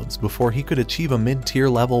star clouds before he could achieve a mid-tier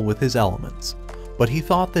level with his elements, but he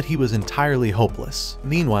thought that he was entirely hopeless.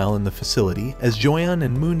 Meanwhile, in the facility, as Joyeon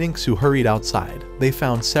and Mu Ningsu hurried outside, they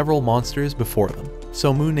found several monsters before them.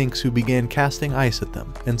 So Mu Ningsu began casting ice at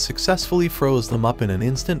them, and successfully froze them up in an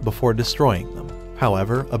instant before destroying them.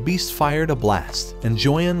 However, a beast fired a blast, and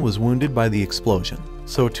Joyeon was wounded by the explosion.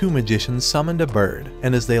 So two magicians summoned a bird,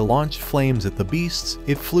 and as they launched flames at the beasts,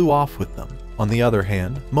 it flew off with them. On the other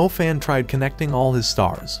hand, Mo Fan tried connecting all his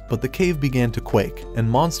stars, but the cave began to quake, and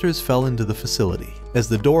monsters fell into the facility. As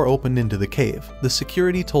the door opened into the cave, the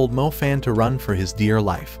security told Mo Fan to run for his dear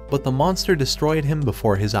life, but the monster destroyed him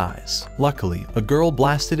before his eyes. Luckily, a girl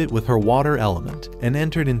blasted it with her water element and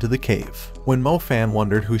entered into the cave. When Mo Fan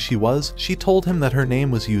wondered who she was, she told him that her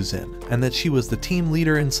name was Yuzin, and that she was the team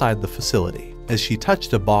leader inside the facility. As she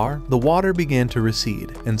touched a bar, the water began to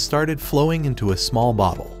recede and started flowing into a small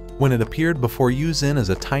bottle. When it appeared before Yuzin as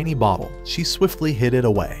a tiny bottle, she swiftly hid it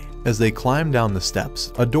away. As they climbed down the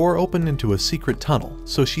steps, a door opened into a secret tunnel,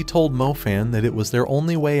 so she told Mo Fan that it was their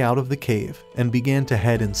only way out of the cave, and began to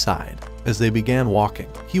head inside. As they began walking,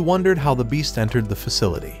 he wondered how the beast entered the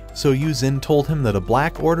facility, so Yuzin told him that a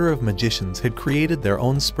black order of magicians had created their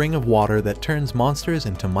own spring of water that turns monsters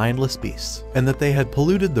into mindless beasts, and that they had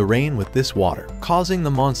polluted the rain with this water, causing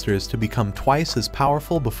the monsters to become twice as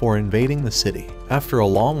powerful before invading the city. After a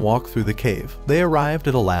long walk through the cave, they arrived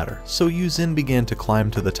at a ladder, so Yuzin began to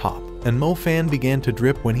climb to the top, and Mo Fan began to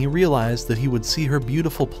drip when he realized that he would see her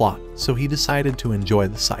beautiful plot, so he decided to enjoy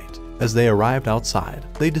the sight. As they arrived outside,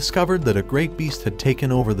 they discovered that a great beast had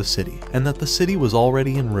taken over the city, and that the city was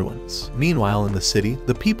already in ruins. Meanwhile, in the city,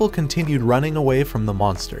 the people continued running away from the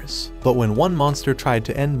monsters. But when one monster tried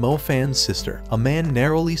to end Mo Fan's sister, a man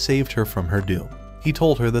narrowly saved her from her doom. He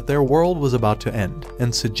told her that their world was about to end,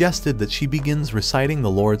 and suggested that she begins reciting the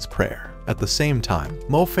Lord's Prayer. At the same time,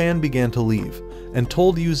 Mo Fan began to leave, and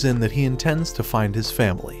told Yuzin that he intends to find his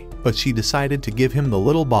family. But she decided to give him the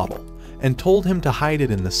little bottle, and told him to hide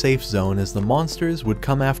it in the safe zone as the monsters would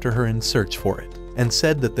come after her and search for it, and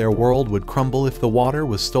said that their world would crumble if the water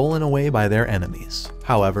was stolen away by their enemies.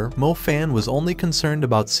 However, Mo Fan was only concerned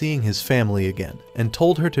about seeing his family again, and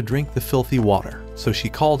told her to drink the filthy water, so she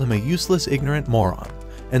called him a useless ignorant moron,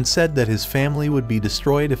 and said that his family would be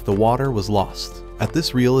destroyed if the water was lost. At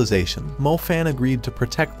this realization, Mo Fan agreed to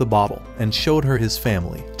protect the bottle, and showed her his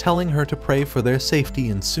family, telling her to pray for their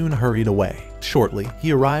safety, and soon hurried away. Shortly,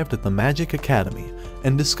 he arrived at the Magic Academy,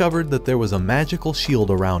 and discovered that there was a magical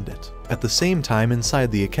shield around it. At the same time,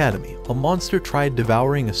 inside the academy, a monster tried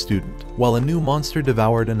devouring a student, while a new monster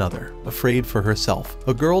devoured another. Afraid for herself,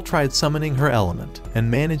 a girl tried summoning her element,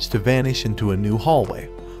 and managed to vanish into a new hallway,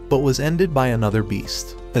 but was ended by another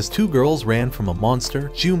beast. As two girls ran from a monster,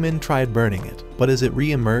 Ju-min tried burning it, but as it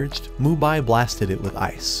re-emerged, Mu-bai blasted it with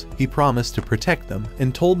ice. He promised to protect them,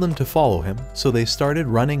 and told them to follow him, so they started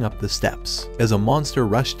running up the steps. As a monster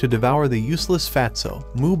rushed to devour the useless Fatso,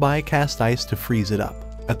 Mu-bai cast ice to freeze it up.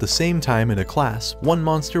 At the same time, in a class, one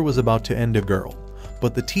monster was about to end a girl,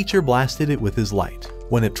 but the teacher blasted it with his light.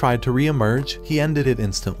 When it tried to re-emerge, he ended it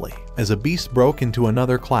instantly. As a beast broke into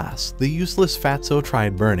another class, the useless Fatso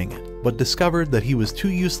tried burning it, but discovered that he was too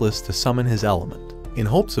useless to summon his element. In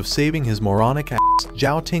hopes of saving his moronic ass,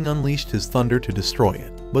 Zhao Ting unleashed his thunder to destroy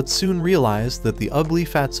it, but soon realized that the ugly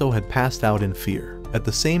Fatso had passed out in fear. At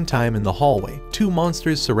the same time, in the hallway, two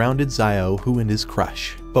monsters surrounded Xiao and his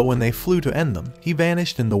crush, but when they flew to end them, he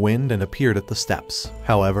vanished in the wind and appeared at the steps.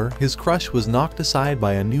 However, his crush was knocked aside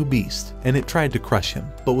by a new beast, and it tried to crush him,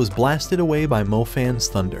 but was blasted away by Mo Fan's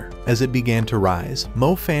thunder. As it began to rise,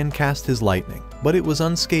 Mo Fan cast his lightning, but it was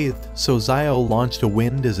unscathed, so Xiao launched a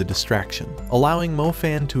wind as a distraction, allowing Mo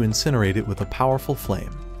Fan to incinerate it with a powerful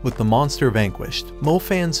flame. With the monster vanquished, Mo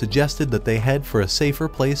Fan suggested that they head for a safer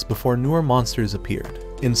place before newer monsters appeared.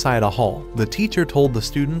 Inside a hall, the teacher told the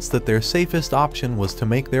students that their safest option was to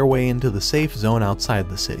make their way into the safe zone outside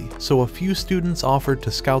the city, so a few students offered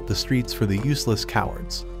to scout the streets for the useless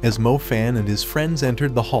cowards. As Mo Fan and his friends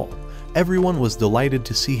entered the hall, everyone was delighted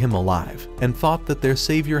to see him alive and thought that their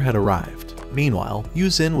savior had arrived. Meanwhile,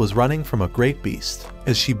 Yu-Zin was running from a great beast.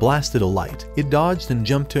 As she blasted a light, it dodged and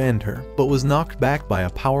jumped to end her, but was knocked back by a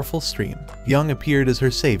powerful stream. Young appeared as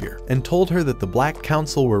her savior and told her that the Black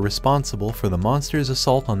Council were responsible for the monster's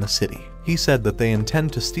assault on the city. He said that they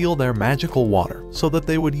intend to steal their magical water so that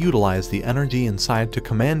they would utilize the energy inside to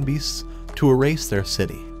command beasts to erase their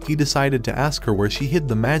city. He decided to ask her where she hid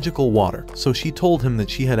the magical water, so she told him that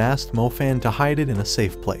she had asked Mo Fan to hide it in a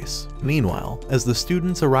safe place. Meanwhile, as the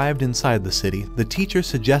students arrived inside the city, the teacher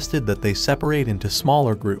suggested that they separate into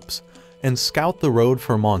smaller groups and scout the road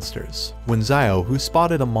for monsters. When Xiao, who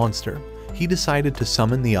spotted a monster, he decided to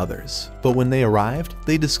summon the others. But when they arrived,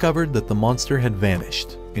 they discovered that the monster had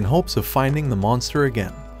vanished. In hopes of finding the monster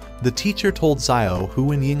again, the teacher told Xiao,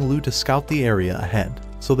 Hu and Yinglu to scout the area ahead,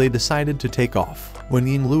 so they decided to take off. When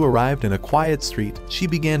Yinglu arrived in a quiet street, she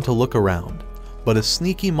began to look around, but a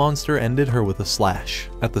sneaky monster ended her with a slash.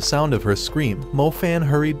 At the sound of her scream, Mo Fan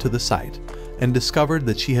hurried to the site and discovered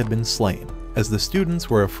that she had been slain. As the students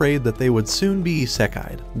were afraid that they would soon be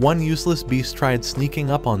isekai'd, one useless beast tried sneaking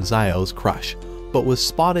up on Xiao's crush, but was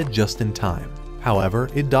spotted just in time. However,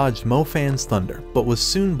 it dodged Mo Fan's thunder, but was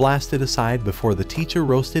soon blasted aside before the teacher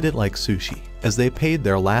roasted it like sushi. As they paid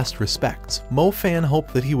their last respects, Mo Fan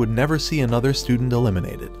hoped that he would never see another student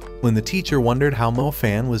eliminated. When the teacher wondered how Mo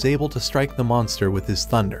Fan was able to strike the monster with his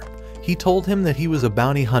thunder, he told him that he was a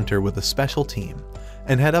bounty hunter with a special team,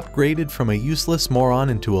 and had upgraded from a useless moron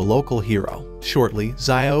into a local hero. Shortly,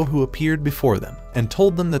 Xiao, who appeared before them, and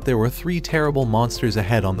told them that there were 3 terrible monsters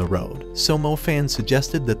ahead on the road, so Mo Fan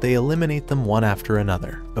suggested that they eliminate them one after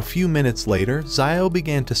another. A few minutes later, Xiao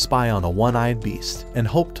began to spy on a one-eyed beast, and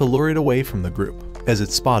hoped to lure it away from the group. As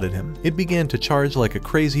it spotted him, it began to charge like a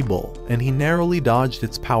crazy bull, and he narrowly dodged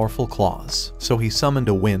its powerful claws. So he summoned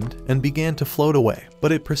a wind and began to float away,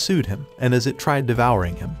 but it pursued him, and as it tried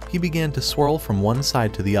devouring him, he began to swirl from one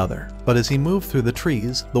side to the other. But as he moved through the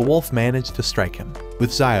trees, the wolf managed to strike him. With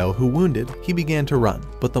Xiao, who wounded, he began to run,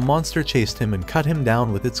 but the monster chased him and cut him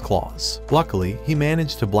down with its claws. Luckily, he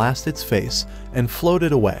managed to blast its face and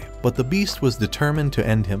floated away, but the beast was determined to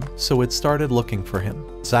end him, so it started looking for him.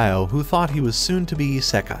 Xiao, who thought he was soon to be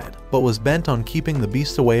isekai'd, but was bent on keeping the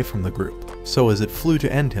beast away from the group. So as it flew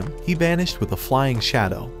to end him, he vanished with a flying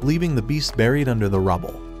shadow, leaving the beast buried under the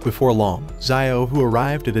rubble. Before long, Xiao, who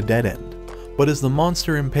arrived at a dead end, but as the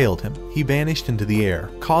monster impaled him, he vanished into the air,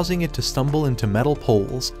 causing it to stumble into metal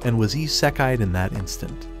poles and was isekai'd in that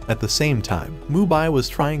instant. At the same time, Mubai was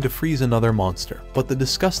trying to freeze another monster, but the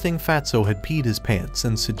disgusting fatso had peed his pants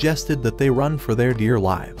and suggested that they run for their dear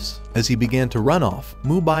lives. As he began to run off,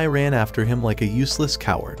 Mubai ran after him like a useless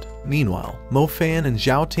coward. Meanwhile, Mo Fan and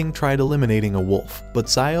Zhao Ting tried eliminating a wolf, but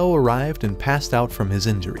Xiao arrived and passed out from his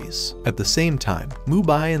injuries. At the same time,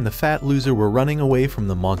 Mubai and the fat loser were running away from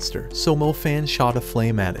the monster, so Mo Fan shot a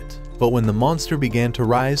flame at it. But when the monster began to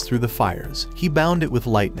rise through the fires, he bound it with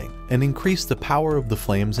lightning and increased the power of the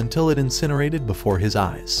flames until it incinerated before his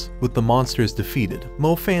eyes. With the monsters defeated,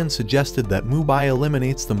 Mo Fan suggested that Mubai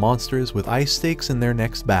eliminates the monsters with ice stakes in their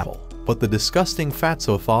next battle. But the disgusting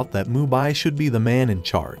fatso thought that Mubai should be the man in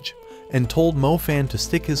charge, and told Mo Fan to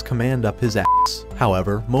stick his command up his ass.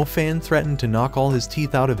 However, Mo Fan threatened to knock all his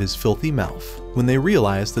teeth out of his filthy mouth. When they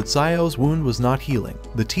realized that Xiao's wound was not healing,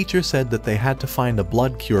 the teacher said that they had to find a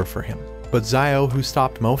blood cure for him. But Xiao, who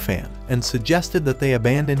stopped Mo Fan, and suggested that they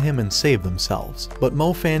abandon him and save themselves. But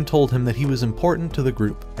Mo Fan told him that he was important to the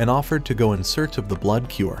group, and offered to go in search of the blood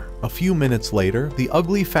cure. A few minutes later, the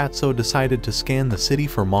ugly fatso decided to scan the city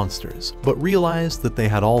for monsters, but realized that they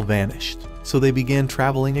had all vanished. So they began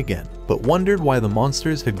traveling again, but wondered why the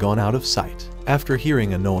monsters had gone out of sight. After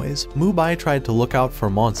hearing a noise, Mubai tried to look out for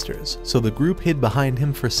monsters, so the group hid behind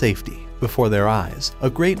him for safety. Before their eyes,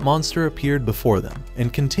 a great monster appeared before them,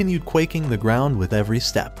 and continued quaking the ground with every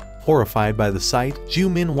step. Horrified by the sight,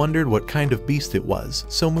 Zhu Min wondered what kind of beast it was,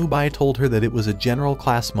 so Mubai told her that it was a general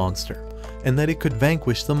class monster, and that it could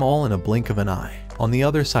vanquish them all in a blink of an eye. On the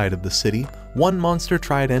other side of the city, one monster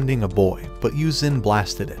tried ending a boy, but Yu Xin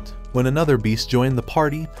blasted it. When another beast joined the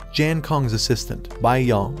party, Jan Kong's assistant, Bai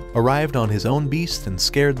Yang, arrived on his own beast and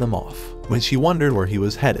scared them off. When she wondered where he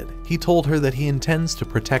was headed, he told her that he intends to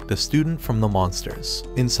protect a student from the monsters.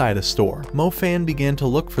 Inside a store, Mo Fan began to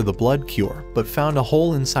look for the blood cure, but found a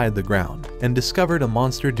hole inside the ground and discovered a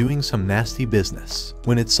monster doing some nasty business.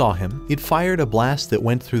 When it saw him, it fired a blast that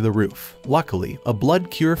went through the roof. Luckily, a blood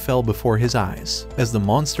cure fell before his eyes. As the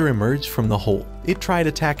monster emerged from the hole, it tried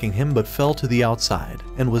attacking him but fell to the outside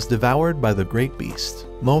and was devoured by the great beast.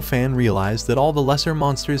 Mo Fan realized that all the lesser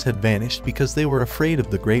monsters had vanished because they were afraid of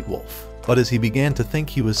the great wolf. But as he began to think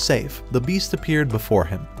he was safe, the beast appeared before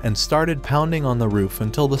him and started pounding on the roof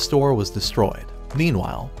until the store was destroyed.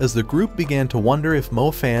 Meanwhile, as the group began to wonder if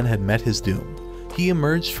Mo Fan had met his doom, he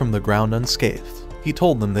emerged from the ground unscathed. He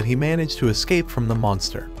told them that he managed to escape from the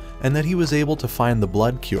monster and that he was able to find the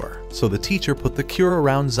blood cure. So the teacher put the cure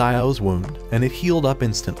around Xiao's wound and it healed up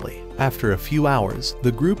instantly. After a few hours,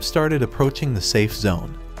 the group started approaching the safe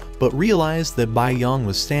zone, but realized that Bai Yong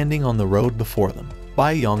was standing on the road before them.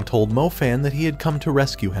 Bai Yong told Mo Fan that he had come to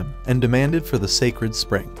rescue him and demanded for the sacred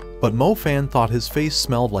spring. But Mo Fan thought his face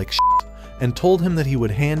smelled like shit and told him that he would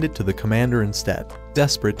hand it to the commander instead.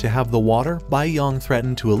 Desperate to have the water, Bai Yong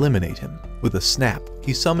threatened to eliminate him. With a snap,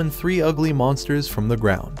 he summoned 3 ugly monsters from the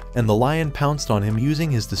ground, and the lion pounced on him using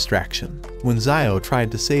his distraction. When Xiao tried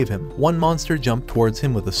to save him, one monster jumped towards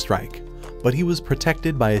him with a strike, but he was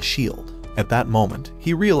protected by a shield. At that moment,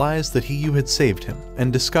 he realized that Yu had saved him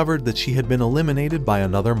and discovered that she had been eliminated by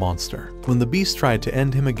another monster. When the beast tried to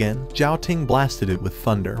end him again, Zhao Ting blasted it with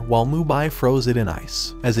thunder while Mu Bai froze it in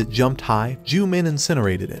ice. As it jumped high, Zhu Min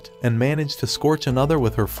incinerated it and managed to scorch another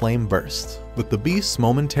with her flame burst. With the beasts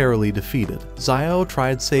momentarily defeated, Xiao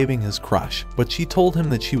tried saving his crush, but she told him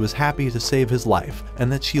that she was happy to save his life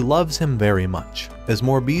and that she loves him very much. As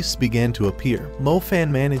more beasts began to appear, Mo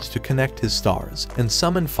Fan managed to connect his stars and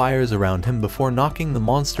summon fires around him before knocking the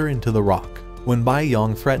monster into the rock. When Bai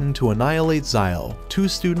Yong threatened to annihilate Xiao, 2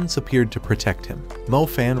 students appeared to protect him. Mo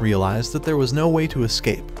Fan realized that there was no way to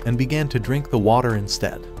escape and began to drink the water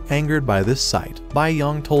instead. Angered by this sight, Bai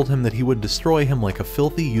Yong told him that he would destroy him like a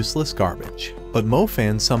filthy, useless garbage. But Mo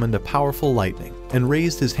Fan summoned a powerful lightning and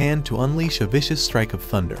raised his hand to unleash a vicious strike of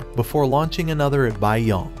thunder before launching another at Bai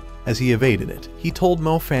Yong. As he evaded it, he told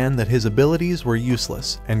Mo Fan that his abilities were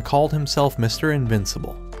useless and called himself Mr.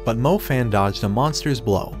 Invincible. But Mo Fan dodged a monster's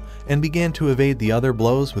blow and began to evade the other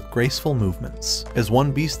blows with graceful movements. As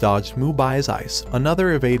one beast dodged Mu Bai's ice,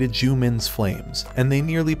 another evaded Zhu Min's flames, and they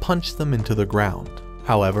nearly punched them into the ground.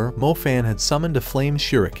 However, Mo Fan had summoned a flame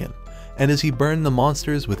shuriken, and as he burned the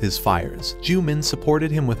monsters with his fires, Zhu Min supported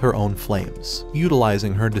him with her own flames.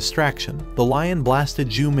 Utilizing her distraction, the lion blasted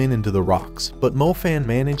Zhu Min into the rocks, but Mo Fan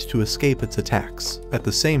managed to escape its attacks. At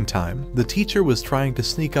the same time, the teacher was trying to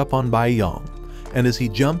sneak up on Bai Yong, and as he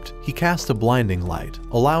jumped, he cast a blinding light,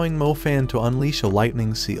 allowing Mo Fan to unleash a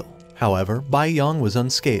lightning seal. However, Bai Yong was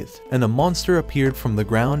unscathed, and a monster appeared from the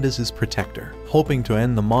ground as his protector. Hoping to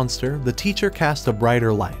end the monster, the teacher cast a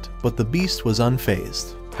brighter light, but the beast was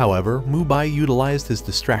unfazed. However, Mu Bai utilized his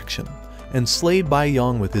distraction and slayed Bai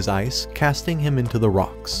Yong with his ice, casting him into the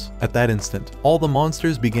rocks. At that instant, all the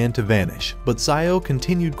monsters began to vanish, but Xiao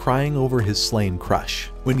continued crying over his slain crush.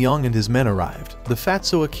 When Yong and his men arrived, the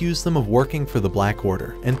Fatso accused them of working for the Black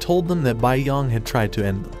Order and told them that Bai Yong had tried to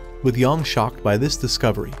end them. With Yong shocked by this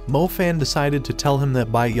discovery, Mo Fan decided to tell him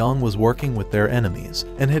that Bai Yong was working with their enemies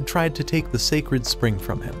and had tried to take the sacred spring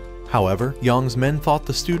from him. However, Yong's men thought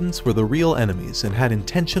the students were the real enemies and had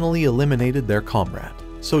intentionally eliminated their comrade.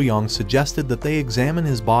 So Yong suggested that they examine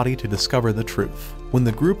his body to discover the truth. When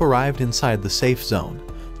the group arrived inside the safe zone,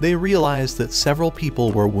 they realized that several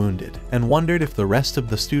people were wounded and wondered if the rest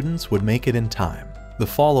of the students would make it in time. The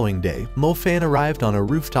following day, Mo Fan arrived on a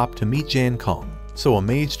rooftop to meet Jan Kong. So a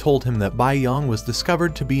mage told him that Bai Yong was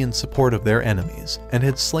discovered to be in support of their enemies and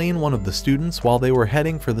had slain one of the students while they were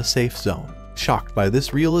heading for the safe zone. Shocked by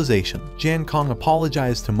this realization, Jan Kong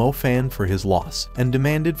apologized to Mo Fan for his loss and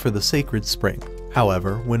demanded for the sacred spring.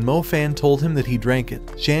 However, when Mo Fan told him that he drank it,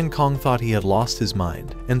 Jan Kong thought he had lost his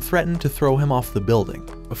mind and threatened to throw him off the building.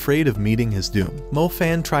 Afraid of meeting his doom, Mo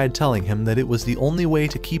Fan tried telling him that it was the only way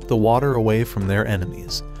to keep the water away from their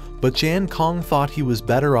enemies, but Jan Kong thought he was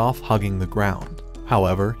better off hugging the ground.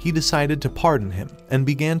 However, he decided to pardon him and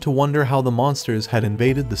began to wonder how the monsters had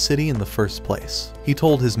invaded the city in the first place. He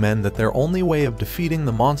told his men that their only way of defeating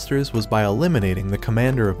the monsters was by eliminating the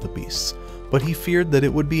commander of the beasts, but he feared that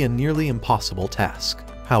it would be a nearly impossible task.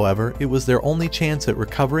 However, it was their only chance at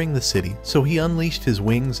recovering the city, so he unleashed his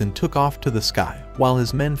wings and took off to the sky, while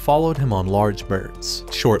his men followed him on large birds.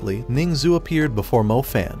 Shortly, Ning Zhu appeared before Mo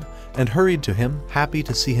Fan and hurried to him, happy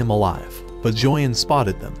to see him alive. But Joyan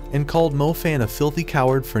spotted them and called Mo Fan a filthy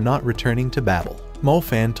coward for not returning to battle. Mo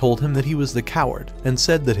Fan told him that he was the coward and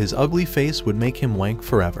said that his ugly face would make him wank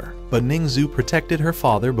forever. But Ning Zhu protected her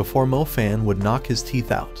father before Mo Fan would knock his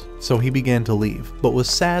teeth out. So he began to leave, but was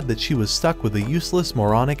sad that she was stuck with a useless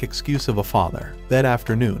moronic excuse of a father. That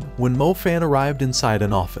afternoon, when Mo Fan arrived inside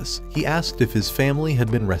an office, he asked if his family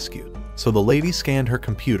had been rescued. So the lady scanned her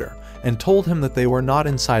computer and told him that they were not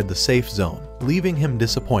inside the safe zone, leaving him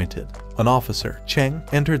disappointed. An officer, Cheng,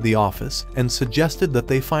 entered the office and suggested that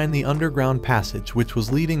they find the underground passage which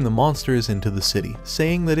was leading the monsters into the city,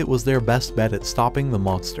 saying that it was their best bet at stopping the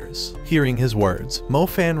monsters. Hearing his words, Mo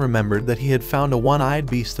Fan remembered that he had found a one-eyed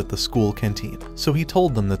beast at the school canteen, so he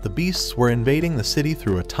told them that the beasts were invading the city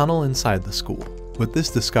through a tunnel inside the school. With this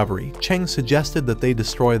discovery, Cheng suggested that they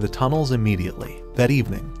destroy the tunnels immediately. That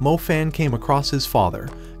evening, Mo Fan came across his father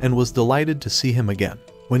and was delighted to see him again.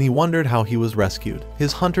 When he wondered how he was rescued,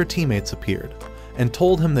 his hunter teammates appeared and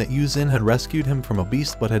told him that Yu Xin had rescued him from a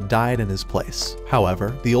beast but had died in his place.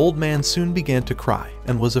 However, the old man soon began to cry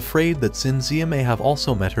and was afraid that Xin Zia may have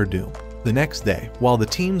also met her doom. The next day, while the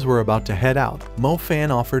teams were about to head out, Mo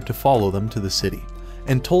Fan offered to follow them to the city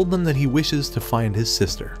and told them that he wishes to find his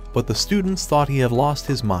sister. But the students thought he had lost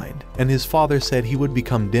his mind, and his father said he would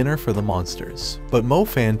become dinner for the monsters. But Mo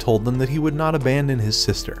Fan told them that he would not abandon his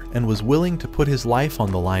sister and was willing to put his life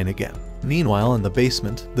on the line again. Meanwhile, in the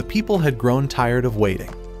basement, the people had grown tired of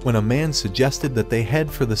waiting. When a man suggested that they head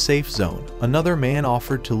for the safe zone, another man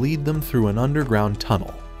offered to lead them through an underground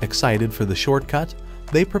tunnel. Excited for the shortcut,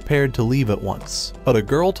 they prepared to leave at once. But a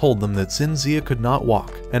girl told them that Xin Zia could not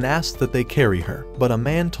walk and asked that they carry her. But a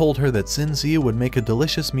man told her that Xin Zia would make a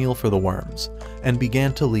delicious meal for the worms and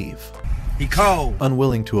began to leave. He cold.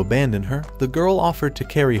 Unwilling to abandon her, the girl offered to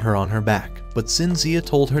carry her on her back, but Xin Zia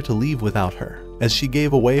told her to leave without her. As she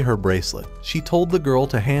gave away her bracelet, she told the girl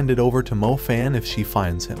to hand it over to Mo Fan if she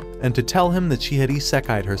finds him, and to tell him that she had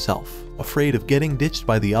isekai'd herself. Afraid of getting ditched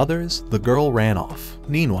by the others, the girl ran off.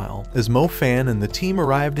 Meanwhile, as Mo Fan and the team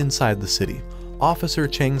arrived inside the city, Officer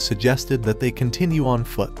Cheng suggested that they continue on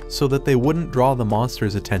foot so that they wouldn't draw the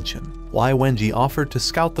monster's attention. Lai Wenji offered to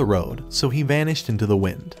scout the road, so he vanished into the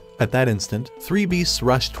wind. At that instant, 3 beasts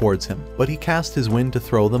rushed towards him, but he cast his wind to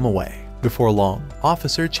throw them away. Before long,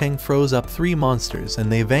 Officer Cheng froze up 3 monsters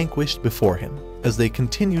and they vanquished before him. As they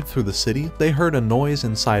continued through the city, they heard a noise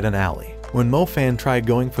inside an alley. When Mo Fan tried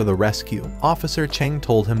going for the rescue, Officer Cheng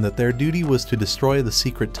told him that their duty was to destroy the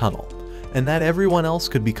secret tunnel, and that everyone else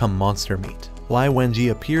could become monster meat. Lai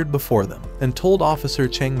Wenji appeared before them and told Officer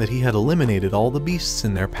Cheng that he had eliminated all the beasts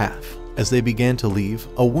in their path. As they began to leave,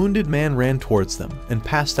 a wounded man ran towards them and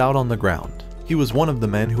passed out on the ground. He was one of the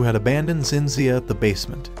men who had abandoned Xin Zia at the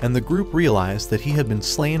basement, and the group realized that he had been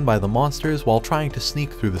slain by the monsters while trying to sneak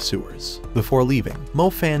through the sewers. Before leaving, Mo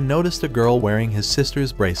Fan noticed a girl wearing his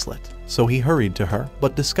sister's bracelet, so he hurried to her,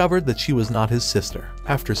 but discovered that she was not his sister.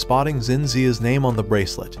 After spotting Xin Zia's name on the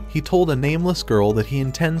bracelet, he told a nameless girl that he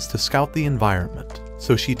intends to scout the environment.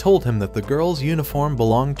 So she told him that the girl's uniform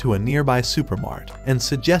belonged to a nearby supermart, and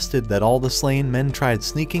suggested that all the slain men tried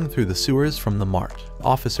sneaking through the sewers from the mart.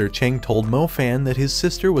 Officer Cheng told Mo Fan that his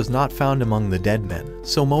sister was not found among the dead men,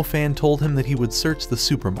 so Mo Fan told him that he would search the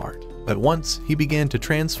supermart. At once, he began to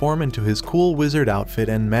transform into his cool wizard outfit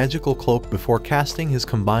and magical cloak before casting his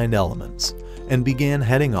combined elements, and began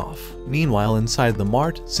heading off. Meanwhile, inside the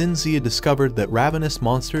mart, Xin Zia discovered that ravenous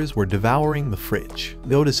monsters were devouring the fridge.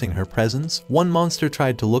 Noticing her presence, one monster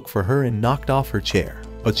tried to look for her and knocked off her chair,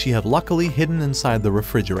 but she had luckily hidden inside the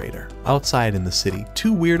refrigerator. Outside in the city,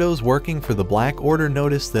 2 weirdos working for the Black Order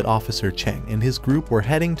noticed that Officer Cheng and his group were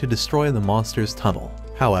heading to destroy the monster's tunnel.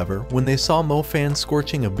 However, when they saw Mo Fan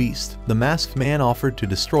scorching a beast, the masked man offered to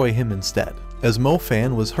destroy him instead. As Mo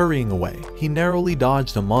Fan was hurrying away, he narrowly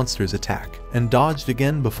dodged a monster's attack, and dodged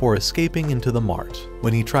again before escaping into the mart.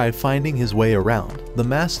 When he tried finding his way around, the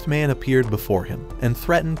masked man appeared before him, and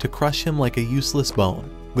threatened to crush him like a useless bone.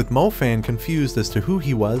 With Mo Fan confused as to who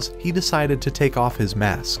he was, he decided to take off his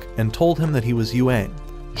mask, and told him that he was Yuang,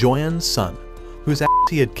 Joanne's son, whose ass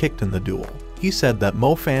he had kicked in the duel. He said that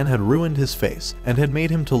Mo Fan had ruined his face, and had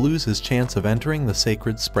made him to lose his chance of entering the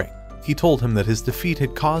sacred spring. He told him that his defeat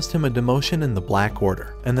had caused him a demotion in the Black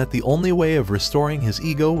Order, and that the only way of restoring his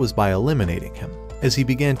ego was by eliminating him. As he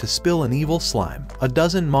began to spill an evil slime, a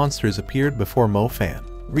dozen monsters appeared before Mo Fan.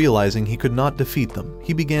 Realizing he could not defeat them,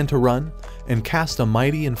 he began to run and cast a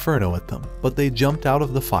mighty inferno at them, but they jumped out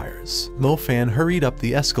of the fires. Mo Fan hurried up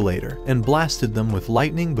the escalator and blasted them with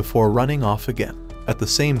lightning before running off again. At the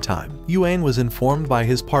same time, Yuang was informed by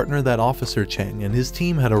his partner that Officer Cheng and his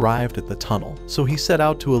team had arrived at the tunnel, so he set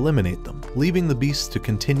out to eliminate them, leaving the beasts to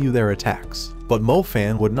continue their attacks. But Mo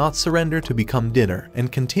Fan would not surrender to become dinner and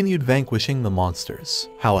continued vanquishing the monsters.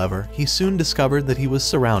 However, he soon discovered that he was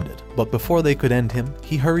surrounded, but before they could end him,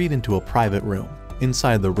 he hurried into a private room.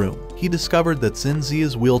 Inside the room, he discovered that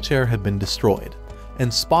Zinzia's wheelchair had been destroyed,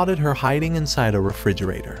 and spotted her hiding inside a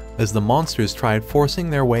refrigerator. As the monsters tried forcing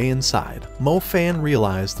their way inside, Mo Fan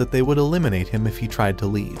realized that they would eliminate him if he tried to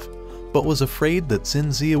leave, but was afraid that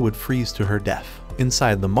Zinzia would freeze to her death.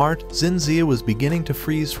 Inside the mart, Zinzia was beginning to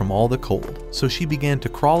freeze from all the cold, so she began to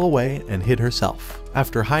crawl away and hid herself.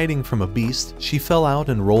 After hiding from a beast, she fell out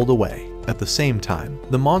and rolled away. At the same time,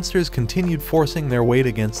 the monsters continued forcing their weight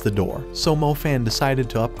against the door, so Mo Fan decided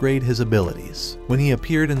to upgrade his abilities. When he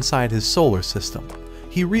appeared inside his solar system,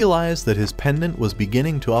 he realized that his pendant was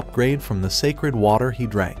beginning to upgrade from the sacred water he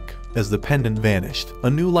drank. As the pendant vanished, a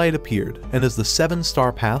new light appeared, and as the 7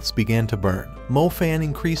 star paths began to burn, Mo Fan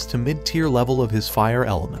increased to mid-tier level of his fire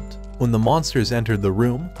element. When the monsters entered the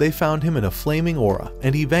room, they found him in a flaming aura,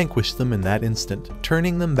 and he vanquished them in that instant,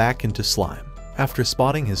 turning them back into slime. After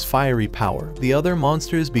spotting his fiery power, the other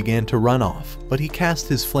monsters began to run off, but he cast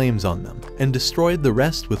his flames on them, and destroyed the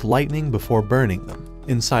rest with lightning before burning them.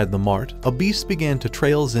 Inside the mart, a beast began to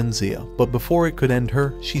trail Zinzia, but before it could end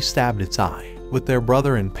her, she stabbed its eye. With their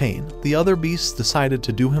brother in pain, the other beasts decided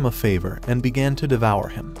to do him a favor and began to devour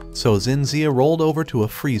him. So Zinzia rolled over to a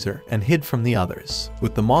freezer and hid from the others.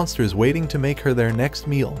 With the monsters waiting to make her their next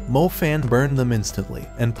meal, Mo Fan burned them instantly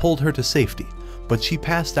and pulled her to safety, but she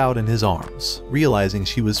passed out in his arms. Realizing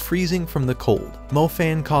she was freezing from the cold, Mo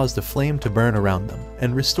Fan caused a flame to burn around them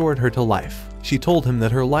and restored her to life. She told him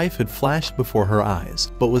that her life had flashed before her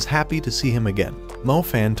eyes, but was happy to see him again. Mo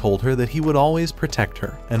Fan told her that he would always protect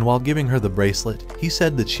her, and while giving her the bracelet, he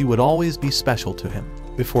said that she would always be special to him.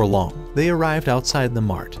 Before long, they arrived outside the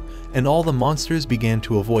mart, and all the monsters began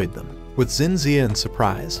to avoid them. With Zinzia in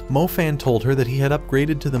surprise, Mo Fan told her that he had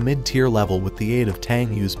upgraded to the mid-tier level with the aid of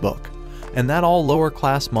Tang Yu's book, and that all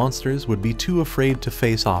lower-class monsters would be too afraid to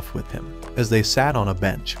face off with him. As they sat on a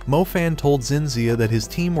bench, Mo Fan told Zinzia that his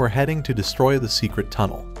team were heading to destroy the secret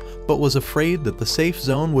tunnel, but was afraid that the safe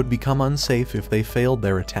zone would become unsafe if they failed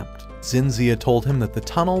their attempt. Zinzia told him that the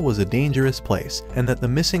tunnel was a dangerous place and that the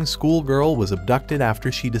missing schoolgirl was abducted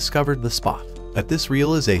after she discovered the spot. At this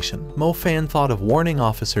realization, Mo Fan thought of warning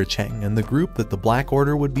Officer Cheng and the group that the Black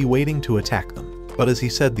Order would be waiting to attack them. But as he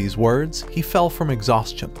said these words, he fell from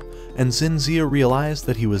exhaustion, and Zinzia realized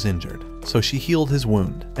that he was injured. So she healed his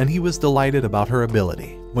wound, and he was delighted about her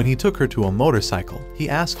ability. When he took her to a motorcycle, he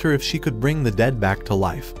asked her if she could bring the dead back to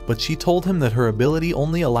life, but she told him that her ability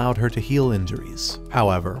only allowed her to heal injuries.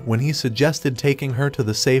 However, when he suggested taking her to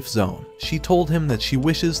the safe zone, she told him that she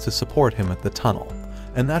wishes to support him at the tunnel,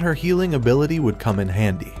 and that her healing ability would come in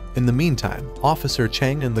handy. In the meantime, Officer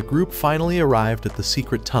Cheng and the group finally arrived at the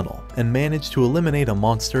secret tunnel, and managed to eliminate a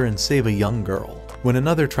monster and save a young girl. When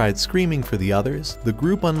another tried screaming for the others, the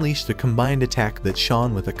group unleashed a combined attack that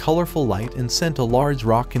shone with a colorful light and sent a large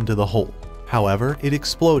rock into the hole. However, it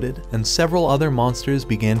exploded, and several other monsters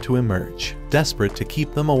began to emerge. Desperate to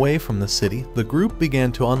keep them away from the city, the group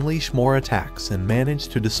began to unleash more attacks and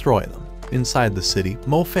managed to destroy them. Inside the city,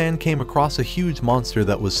 Mo Fan came across a huge monster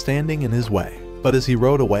that was standing in his way. But as he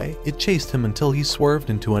rode away, it chased him until he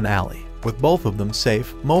swerved into an alley. With both of them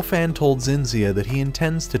safe, Mo Fan told Zinzia that he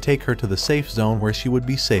intends to take her to the safe zone where she would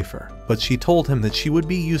be safer, but she told him that she would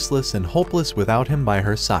be useless and hopeless without him by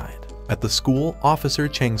her side. At the school, Officer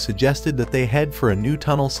Cheng suggested that they head for a new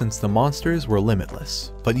tunnel since the monsters were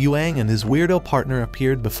limitless, but Yuang and his weirdo partner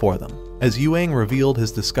appeared before them. As Yuang revealed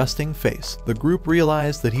his disgusting face, the group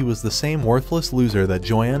realized that he was the same worthless loser that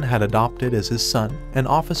Joyan had adopted as his son, and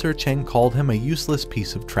Officer Cheng called him a useless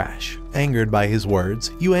piece of trash. Angered by his words,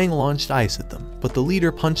 Yuang launched ice at them, but the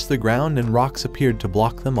leader punched the ground and rocks appeared to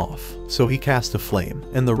block them off. So he cast a flame,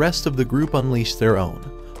 and the rest of the group unleashed their own,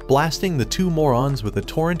 blasting the two morons with a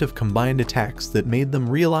torrent of combined attacks that made them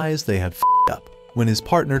realize they had f***ed up. When his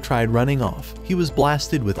partner tried running off, he was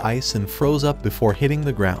blasted with ice and froze up before hitting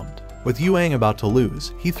the ground. With Yuang about to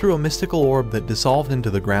lose, he threw a mystical orb that dissolved into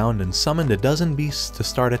the ground and summoned a dozen beasts to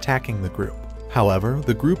start attacking the group. However,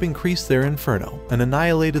 the group increased their inferno and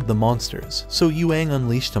annihilated the monsters, so Yuang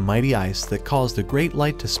unleashed a mighty ice that caused a great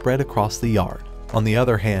light to spread across the yard. On the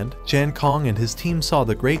other hand, Jan Kong and his team saw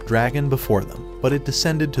the great dragon before them, but it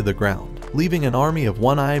descended to the ground, leaving an army of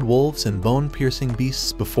one-eyed wolves and bone-piercing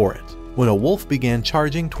beasts before it. When a wolf began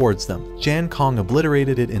charging towards them, Jan Kong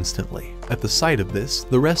obliterated it instantly. At the sight of this,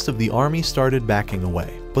 the rest of the army started backing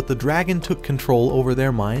away, but the dragon took control over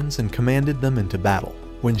their minds and commanded them into battle.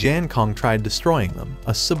 When Jan Kong tried destroying them,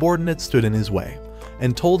 a subordinate stood in his way,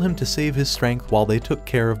 and told him to save his strength while they took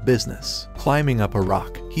care of business. Climbing up a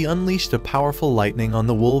rock, he unleashed a powerful lightning on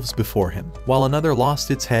the wolves before him, while another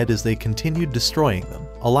lost its head as they continued destroying them,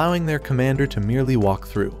 allowing their commander to merely walk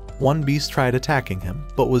through. One beast tried attacking him,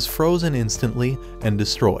 but was frozen instantly and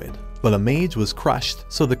destroyed. But a mage was crushed,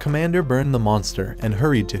 so the commander burned the monster and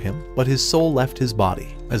hurried to him, but his soul left his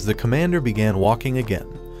body. As the commander began walking again,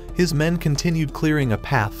 his men continued clearing a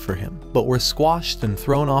path for him, but were squashed and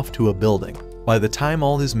thrown off to a building. By the time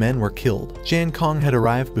all his men were killed, Jan Kong had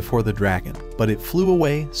arrived before the dragon, but it flew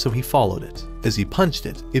away, so he followed it. As he punched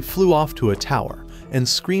it, it flew off to a tower and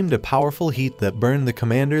screamed a powerful heat that burned the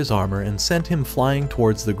commander's armor and sent him flying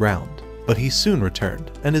towards the ground. But he soon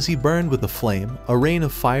returned, and as he burned with the flame, a rain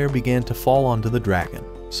of fire began to fall onto the dragon.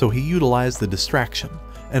 So he utilized the distraction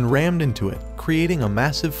and rammed into it, creating a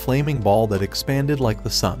massive flaming ball that expanded like the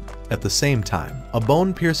sun. At the same time, a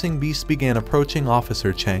bone-piercing beast began approaching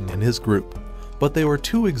Officer Cheng and his group, but they were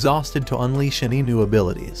too exhausted to unleash any new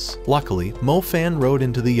abilities. Luckily, Mo Fan rode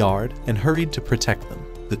into the yard and hurried to protect them.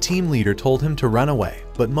 The team leader told him to run away,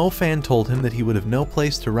 but Mo Fan told him that he would have no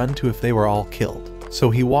place to run to if they were all killed. So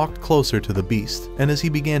he walked closer to the beast, and as he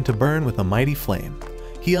began to burn with a mighty flame,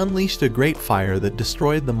 he unleashed a great fire that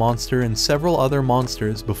destroyed the monster and several other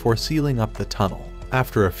monsters before sealing up the tunnel.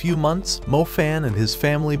 After a few months, Mo Fan and his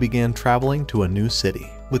family began traveling to a new city.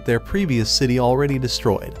 With their previous city already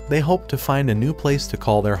destroyed, they hoped to find a new place to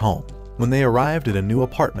call their home. When they arrived at a new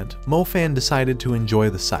apartment, Mo Fan decided to enjoy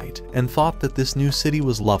the sight and thought that this new city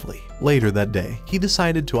was lovely. Later that day, he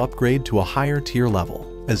decided to upgrade to a higher tier level.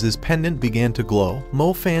 As his pendant began to glow,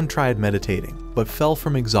 Mo Fan tried meditating, but fell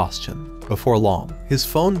from exhaustion. Before long, his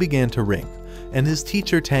phone began to ring, and his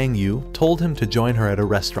teacher Tang Yu told him to join her at a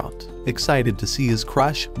restaurant. Excited to see his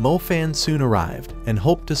crush, Mo Fan soon arrived and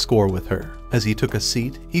hoped to score with her. As he took a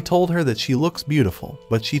seat, he told her that she looks beautiful,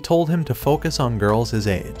 but she told him to focus on girls his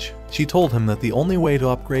age. She told him that the only way to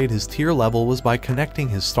upgrade his tier level was by connecting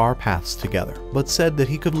his star paths together, but said that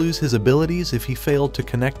he could lose his abilities if he failed to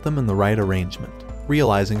connect them in the right arrangement.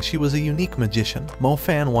 Realizing she was a unique magician, Mo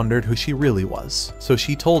Fan wondered who she really was, so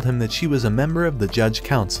she told him that she was a member of the Judge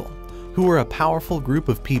Council, who were a powerful group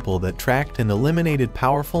of people that tracked and eliminated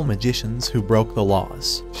powerful magicians who broke the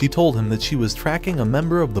laws. She told him that she was tracking a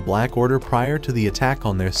member of the Black Order prior to the attack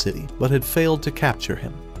on their city, but had failed to capture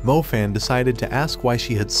him. Mo Fan decided to ask why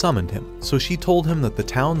she had summoned him, so she told him that the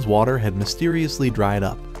town's water had mysteriously dried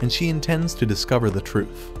up, and she intends to discover the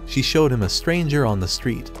truth. She showed him a stranger on the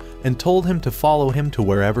street, and told him to follow him to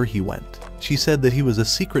wherever he went. She said that he was a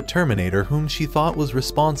secret Terminator whom she thought was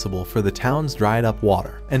responsible for the town's dried up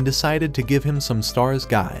water, and decided to give him some Star's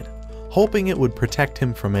Guide, hoping it would protect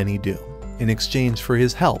him from any doom. In exchange for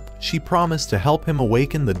his help, she promised to help him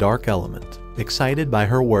awaken the dark element. Excited by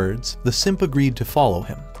her words, the simp agreed to follow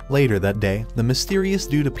him. Later that day, the mysterious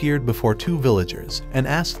dude appeared before two villagers and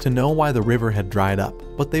asked to know why the river had dried up,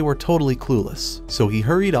 but they were totally clueless, so he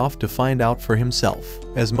hurried off to find out for himself.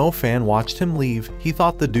 As Mo Fan watched him leave, he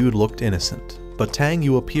thought the dude looked innocent, but Tang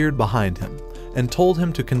Yu appeared behind him and told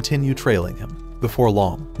him to continue trailing him. Before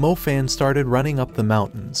long, Mo Fan started running up the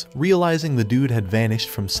mountains, realizing the dude had vanished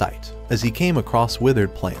from sight. As he came across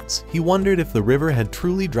withered plants, he wondered if the river had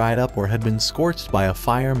truly dried up or had been scorched by a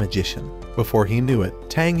fire magician. Before he knew it,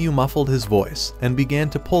 Tang Yu muffled his voice and began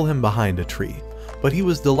to pull him behind a tree, but he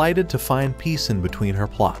was delighted to find peace in between her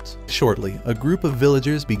plot. Shortly, a group of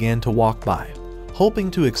villagers began to walk by, hoping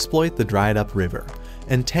to exploit the dried up river,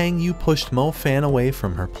 and Tang Yu pushed Mo Fan away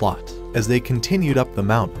from her plot. As they continued up the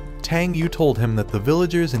mountain, Tang Yu told him that the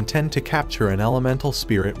villagers intend to capture an elemental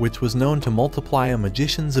spirit which was known to multiply a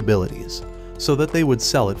magician's abilities, so that they would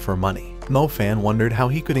sell it for money. Mo Fan wondered how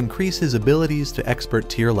he could increase his abilities to expert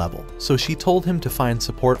tier level, so she told him to find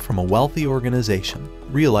support from a wealthy organization.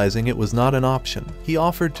 Realizing it was not an option, he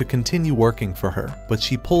offered to continue working for her, but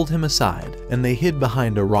she pulled him aside, and they hid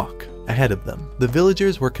behind a rock. Ahead of them, the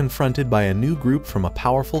villagers were confronted by a new group from a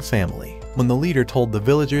powerful family. When the leader told the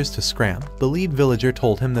villagers to scram, the lead villager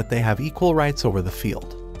told him that they have equal rights over the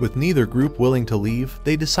field. With neither group willing to leave,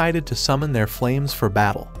 they decided to summon their flames for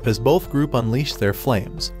battle. As both groups unleashed their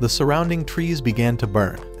flames, the surrounding trees began to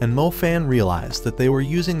burn, and Mo Fan realized that they were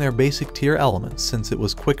using their basic tier elements since it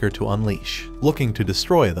was quicker to unleash. Looking to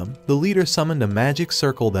destroy them, the leader summoned a magic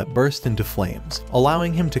circle that burst into flames,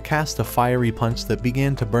 allowing him to cast a fiery punch that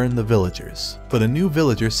began to burn the villagers. But a new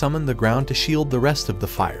villager summoned the ground to shield the rest of the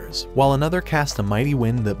fires, while another cast a mighty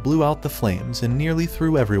wind that blew out the flames and nearly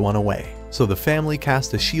threw everyone away. So the family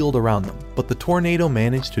cast a shield around them, but the tornado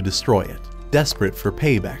managed to destroy it. Desperate for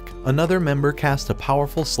payback, another member cast a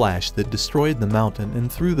powerful slash that destroyed the mountain and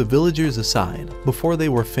threw the villagers aside before they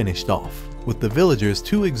were finished off. With the villagers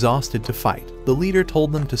too exhausted to fight, the leader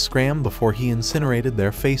told them to scram before he incinerated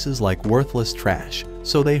their faces like worthless trash,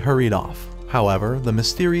 so they hurried off. However, the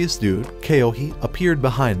mysterious dude, Keohi, appeared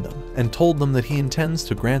behind them and told them that he intends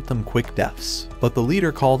to grant them quick deaths. But the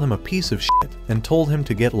leader called him a piece of shit and told him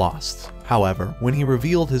to get lost. However, when he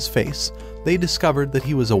revealed his face, they discovered that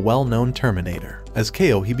he was a well-known Terminator. As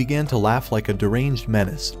Keohi began to laugh like a deranged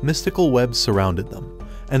menace, mystical webs surrounded them,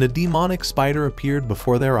 and a demonic spider appeared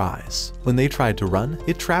before their eyes. When they tried to run,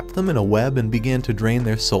 it trapped them in a web and began to drain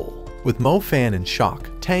their soul. With Mo Fan in shock,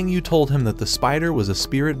 Tang Yu told him that the spider was a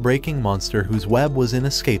spirit-breaking monster whose web was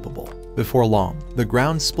inescapable. Before long, the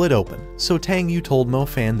ground split open, so Tang Yu told Mo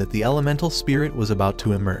Fan that the elemental spirit was about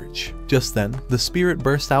to emerge. Just then, the spirit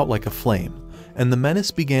burst out like a flame, and the menace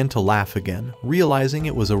began to laugh again, realizing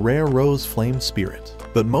it was a rare rose flame spirit.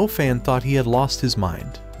 But Mo Fan thought he had lost his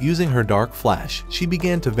mind. Using her dark flash, she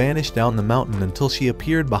began to vanish down the mountain until she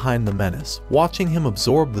appeared behind the menace, watching him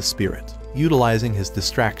absorb the spirit. Utilizing his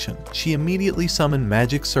distraction, she immediately summoned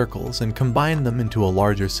magic circles and combined them into a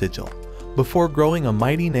larger sigil, before growing a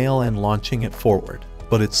mighty nail and launching it forward.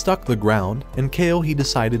 But it stuck the ground, and Keohi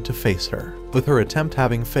decided to face her. With her attempt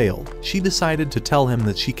having failed, she decided to tell him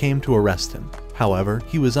that she came to arrest him. However,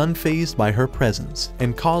 he was unfazed by her presence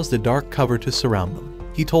and caused a dark cover to surround them.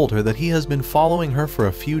 He told her that he has been following her for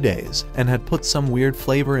a few days and had put some weird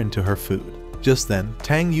flavor into her food. Just then,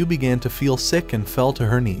 Tang Yu began to feel sick and fell to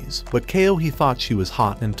her knees, but Keohi thought she was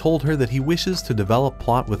hot and told her that he wishes to develop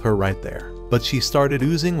plot with her right there. But she started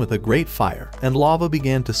oozing with a great fire, and lava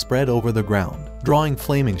began to spread over the ground, drawing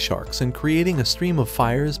flaming sharks and creating a stream of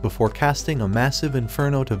fires before casting a massive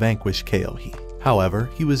inferno to vanquish Keohi.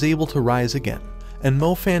 However, he was able to rise again, and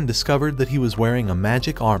Mo Fan discovered that he was wearing a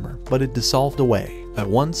magic armor, but it dissolved away. At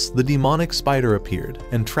once, the demonic spider appeared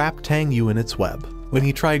and trapped Tang Yu in its web. When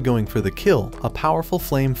he tried going for the kill, a powerful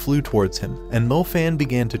flame flew towards him, and Mo Fan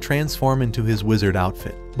began to transform into his wizard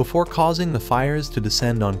outfit, before causing the fires to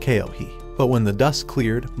descend on Keohi. But when the dust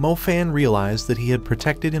cleared, Mo Fan realized that he had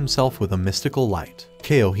protected himself with a mystical light.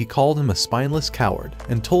 Keohi called him a spineless coward,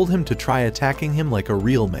 and told him to try attacking him like a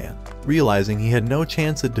real man. Realizing he had no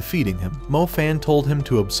chance at defeating him, Mo Fan told him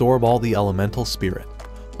to absorb all the elemental spirit,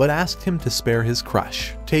 but asked him to spare his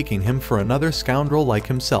crush. Taking him for another scoundrel like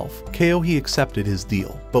himself, Keohi accepted his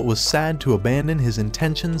deal, but was sad to abandon his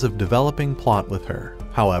intentions of developing plot with her.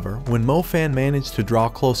 However, when Mo Fan managed to draw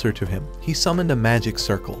closer to him, he summoned a magic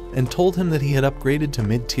circle and told him that he had upgraded to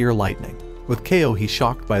mid-tier lightning. With Keohi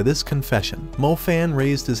shocked by this confession, Mo Fan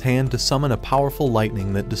raised his hand to summon a powerful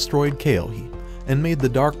lightning that destroyed Keohi and made the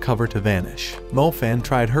dark cover to vanish. Mo Fan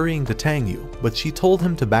tried hurrying to Tang Yu, but she told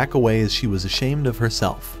him to back away as she was ashamed of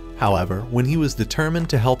herself. However, when he was determined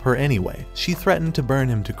to help her anyway, she threatened to burn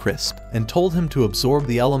him to crisp and told him to absorb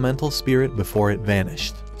the elemental spirit before it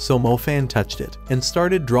vanished. So Mo Fan touched it and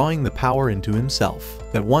started drawing the power into himself.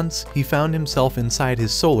 At once, he found himself inside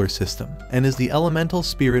his solar system, and as the elemental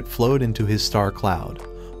spirit flowed into his star cloud,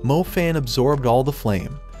 Mo Fan absorbed all the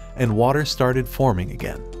flame, and water started forming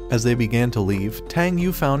again. As they began to leave, Tang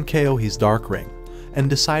Yu found Keohi's dark ring, and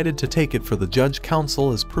decided to take it for the Judge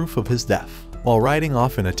Council as proof of his death. While riding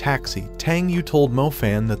off in a taxi, Tang Yu told Mo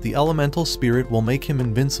Fan that the elemental spirit will make him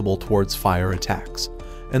invincible towards fire attacks,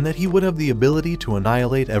 and that he would have the ability to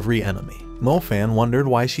annihilate every enemy. Mo Fan wondered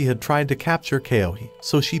why she had tried to capture Keohi,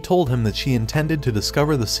 so she told him that she intended to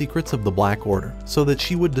discover the secrets of the Black Order, so that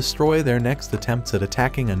she would destroy their next attempts at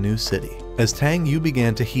attacking a new city. As Tang Yu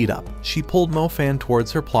began to heat up, she pulled Mo Fan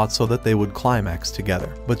towards her plot so that they would climax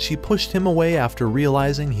together, but she pushed him away after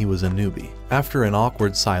realizing he was a newbie. After an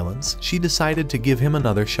awkward silence, she decided to give him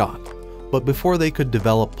another shot, but before they could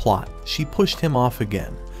develop plot, she pushed him off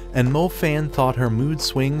again, and Mo Fan thought her mood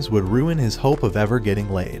swings would ruin his hope of ever getting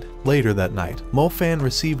laid. Later that night, Mo Fan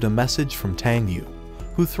received a message from Tang Yu,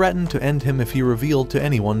 who threatened to end him if he revealed to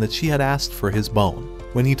anyone that she had asked for his bone.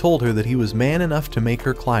 When he told her that he was man enough to make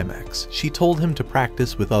her climax, she told him to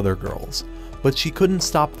practice with other girls, but she couldn't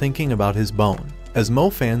stop thinking about his bone. As Mo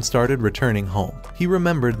Fan started returning home, he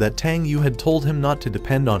remembered that Tang Yu had told him not to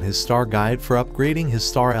depend on his star guide for upgrading his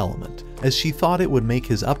star element, as she thought it would make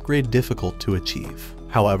his upgrade difficult to achieve.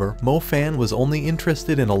 However, Mo Fan was only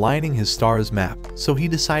interested in aligning his star's map, so he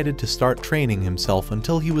decided to start training himself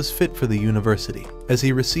until he was fit for the university. As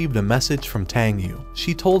he received a message from Tang Yu,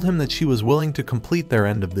 she told him that she was willing to complete their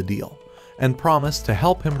end of the deal, and promised to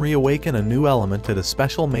help him reawaken a new element at a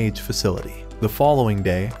special mage facility. The following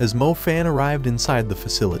day, as Mo Fan arrived inside the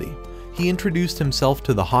facility, he introduced himself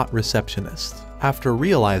to the hot receptionist. After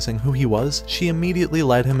realizing who he was, she immediately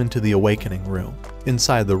led him into the awakening room.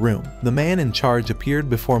 Inside the room, the man in charge appeared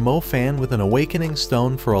before Mo Fan with an awakening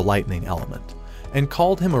stone for a lightning element, and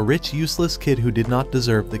called him a rich, useless kid who did not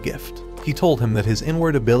deserve the gift. He told him that his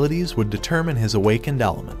inward abilities would determine his awakened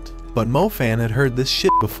element. But Mo-Fan had heard this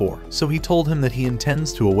shit before, so he told him that he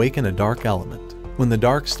intends to awaken a dark element. When the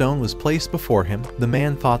dark stone was placed before him, the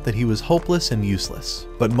man thought that he was hopeless and useless.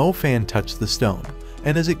 But Mo-Fan touched the stone,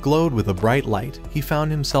 and as it glowed with a bright light, he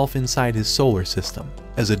found himself inside his solar system.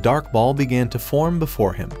 As a dark ball began to form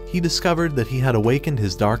before him, he discovered that he had awakened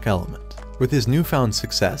his dark element. With his newfound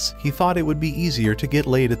success, he thought it would be easier to get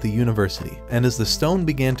laid at the university, and as the stone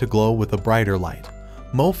began to glow with a brighter light,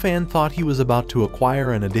 Mo-Fan thought he was about to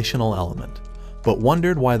acquire an additional element, but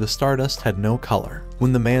wondered why the stardust had no color.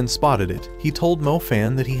 When the man spotted it, he told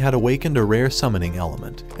Mo-Fan that he had awakened a rare summoning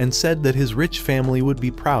element, and said that his rich family would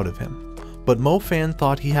be proud of him. But Mo-Fan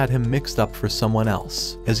thought he had him mixed up for someone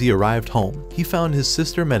else. As he arrived home, he found his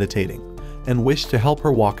sister meditating, and wished to help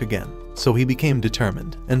her walk again. So he became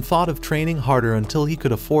determined, and thought of training harder until he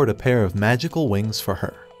could afford a pair of magical wings for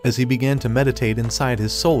her. As he began to meditate inside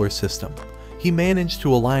his solar system, he managed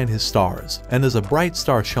to align his stars, and as a bright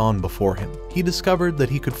star shone before him, he discovered that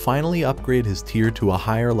he could finally upgrade his tier to a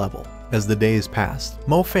higher level. As the days passed,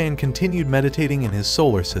 Mo-Fan continued meditating in his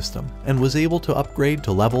solar system, and was able to upgrade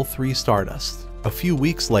to level 3 stardust. A few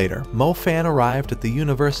weeks later, Mo-Fan arrived at the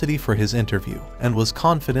university for his interview, and was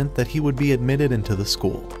confident that he would be admitted into the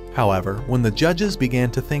school. However, when the judges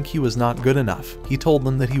began to think he was not good enough, he told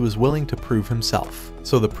them that he was willing to prove himself.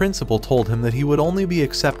 So the principal told him that he would only be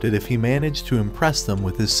accepted if he managed to impress them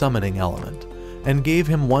with his summoning element, and gave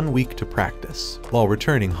him 1 week to practice. While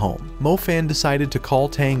returning home, Mo-Fan decided to call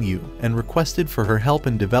Tang Yu and requested for her help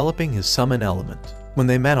in developing his summon element. When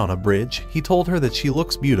they met on a bridge, he told her that she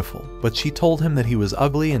looks beautiful, but she told him that he was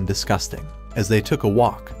ugly and disgusting. As they took a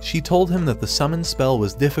walk, she told him that the summon spell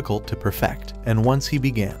was difficult to perfect, and once he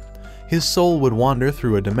began, his soul would wander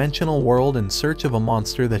through a dimensional world in search of a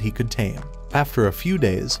monster that he could tame. After a few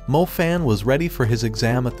days, Mo-Fan was ready for his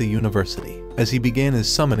exam at the university. As he began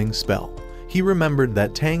his summoning spell, he remembered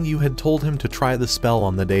that Tang Yu had told him to try the spell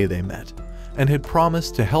on the day they met, and had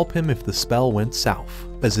promised to help him if the spell went south.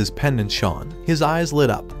 As his pendant shone, his eyes lit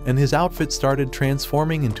up, and his outfit started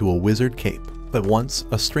transforming into a wizard cape. But once,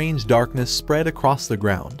 a strange darkness spread across the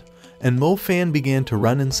ground, and Mo-Fan began to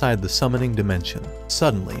run inside the summoning dimension.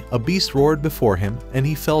 Suddenly, a beast roared before him, and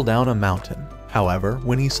he fell down a mountain. However,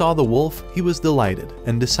 when he saw the wolf, he was delighted,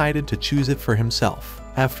 and decided to choose it for himself.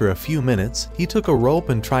 After a few minutes, he took a rope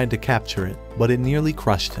and tried to capture it, but it nearly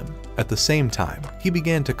crushed him. At the same time, he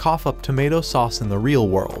began to cough up tomato sauce in the real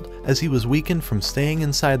world, as he was weakened from staying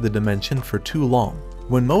inside the dimension for too long.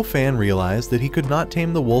 When Mo-Fan realized that he could not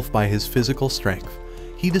tame the wolf by his physical strength,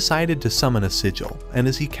 he decided to summon a sigil, and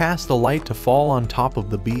as he cast a light to fall on top of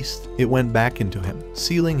the beast, it went back into him,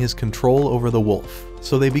 sealing his control over the wolf.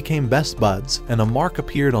 So they became best buds, and a mark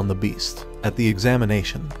appeared on the beast. At the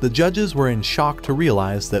examination, the judges were in shock to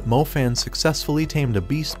realize that Mo-Fan successfully tamed a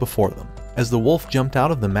beast before them. As the wolf jumped out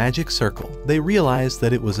of the magic circle, they realized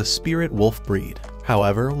that it was a spirit wolf breed.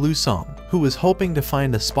 However, Lu Song, who was hoping to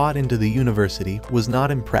find a spot into the university, was not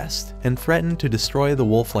impressed, and threatened to destroy the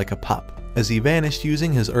wolf like a pup. As he vanished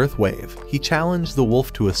using his earth wave, he challenged the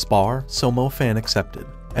wolf to a spar, so Mo-Fan accepted.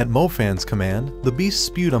 At Mo-Fan's command, the beast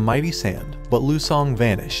spewed a mighty sand, but Lu Song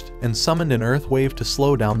vanished, and summoned an earth wave to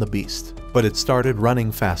slow down the beast. But it started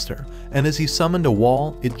running faster, and as he summoned a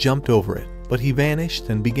wall, it jumped over it. But he vanished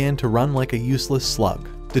and began to run like a useless slug.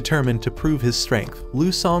 Determined to prove his strength,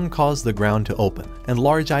 Lu Song caused the ground to open, and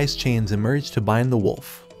large ice chains emerged to bind the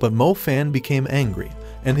wolf. But Mo-Fan became angry,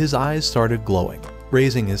 and his eyes started glowing.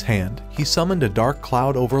 Raising his hand, he summoned a dark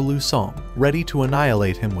cloud over Lu Song, ready to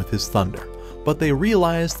annihilate him with his thunder. But they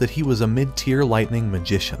realized that he was a mid-tier lightning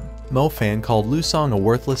magician. Mo-Fan called Lu Song a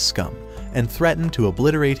worthless scum, and threatened to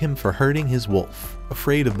obliterate him for hurting his wolf.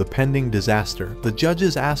 Afraid of the pending disaster, the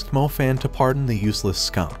judges asked Mo-Fan to pardon the useless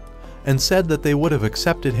scum, and said that they would have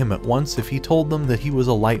accepted him at once if he told them that he was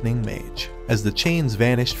a lightning mage. As the chains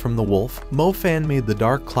vanished from the wolf, Mo-Fan made the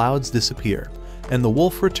dark clouds disappear, and the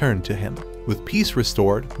wolf returned to him. With peace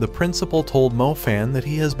restored, the principal told Mo-Fan that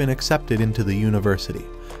he has been accepted into the university,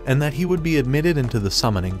 and that he would be admitted into the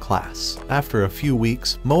summoning class. After a few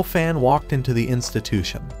weeks, Mo-Fan walked into the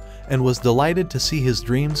institution, and was delighted to see his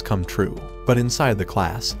dreams come true. But inside the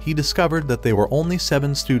class, he discovered that there were only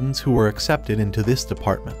 7 students who were accepted into this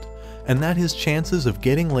department, and that his chances of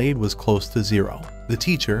getting laid was close to 0. The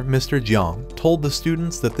teacher, Mr. Jiang, told the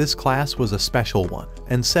students that this class was a special one,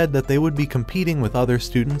 and said that they would be competing with other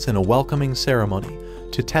students in a welcoming ceremony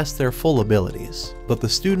to test their full abilities. But the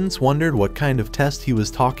students wondered what kind of test he was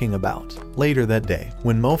talking about. Later that day,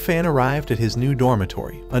 when Mo-Fan arrived at his new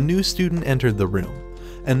dormitory, a new student entered the room,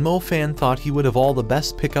 and Mo Fan thought he would have all the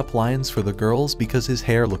best pickup lines for the girls because his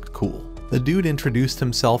hair looked cool. The dude introduced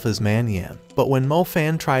himself as Man Yan, but when Mo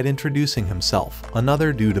Fan tried introducing himself,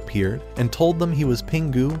 another dude appeared and told them he was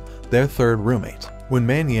Pingu, their third roommate. When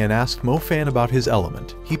Man Yan asked Mo Fan about his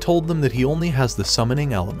element, he told them that he only has the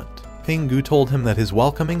summoning element. Pingu told him that his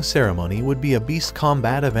welcoming ceremony would be a beast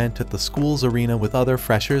combat event at the school's arena with other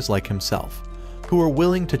freshers like himself, who were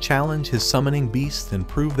willing to challenge his summoning beast and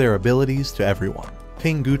prove their abilities to everyone.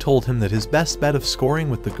 Pingu told him that his best bet of scoring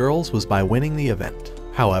with the girls was by winning the event.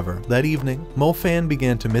 However, that evening, Mo Fan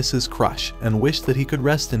began to miss his crush and wished that he could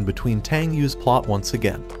rest in between Tang Yu's plot once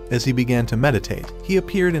again. As he began to meditate, he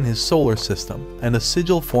appeared in his solar system, and a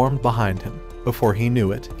sigil formed behind him. Before he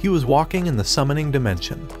knew it, he was walking in the summoning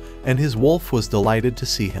dimension, and his wolf was delighted to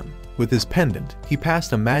see him. With his pendant, he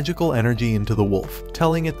passed a magical energy into the wolf,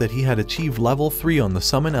 telling it that he had achieved level 3 on the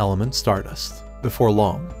summon element Stardust. Before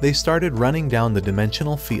long, they started running down the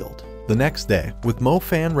dimensional field. The next day, with Mo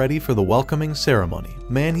Fan ready for the welcoming ceremony,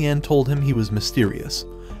 Man Yan told him he was mysterious,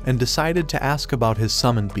 and decided to ask about his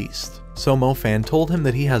summoned beast. So Mo Fan told him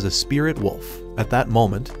that he has a spirit wolf. At that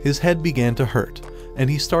moment, his head began to hurt, and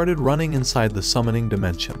he started running inside the summoning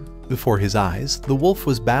dimension. Before his eyes, the wolf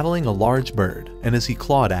was battling a large bird, and as he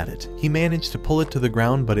clawed at it, he managed to pull it to the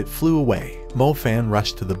ground, but it flew away. Mo Fan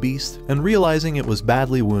rushed to the beast, and realizing it was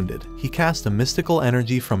badly wounded, he cast a mystical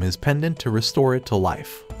energy from his pendant to restore it to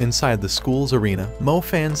life. Inside the school's arena, Mo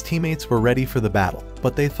Fan's teammates were ready for the battle,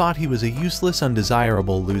 but they thought he was a useless,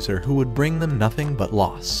 undesirable loser who would bring them nothing but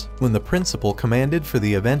loss. When the principal commanded for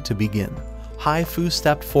the event to begin, Hai Fu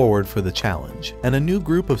stepped forward for the challenge, and a new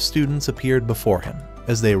group of students appeared before him.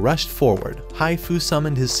 As they rushed forward, Hai Fu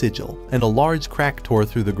summoned his sigil, and a large crack tore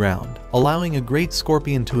through the ground, allowing a great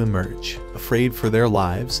scorpion to emerge. Afraid for their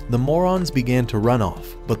lives, the morons began to run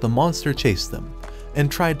off, but the monster chased them,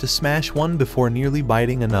 and tried to smash one before nearly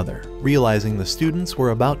biting another. Realizing the students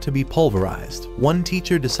were about to be pulverized, one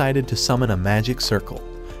teacher decided to summon a magic circle,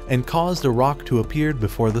 and caused a rock to appear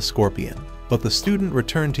before the scorpion. But the student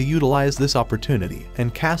returned to utilize this opportunity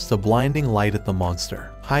and cast a blinding light at the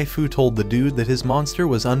monster. Hai Fu told the dude that his monster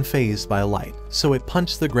was unfazed by light, so it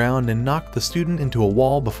punched the ground and knocked the student into a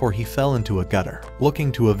wall before he fell into a gutter.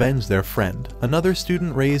 Looking to avenge their friend, another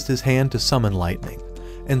student raised his hand to summon lightning,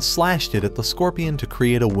 and slashed it at the scorpion to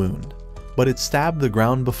create a wound, but it stabbed the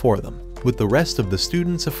ground before them. With the rest of the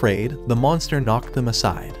students afraid, the monster knocked them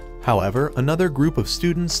aside. However, another group of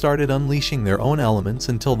students started unleashing their own elements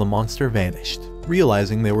until the monster vanished.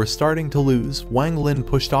 Realizing they were starting to lose, Wang Lin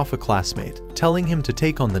pushed off a classmate, telling him to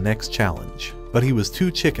take on the next challenge. But he was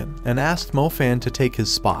too chicken and asked Mo Fan to take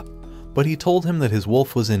his spot, but he told him that his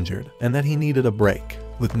wolf was injured and that he needed a break.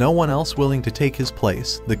 With no one else willing to take his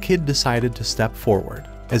place, the kid decided to step forward.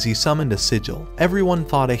 As he summoned a sigil, everyone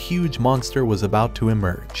thought a huge monster was about to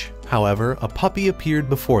emerge. However, a puppy appeared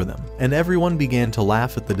before them, and everyone began to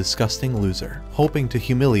laugh at the disgusting loser. Hoping to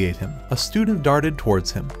humiliate him, a student darted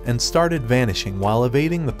towards him and started vanishing while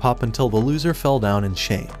evading the pup until the loser fell down in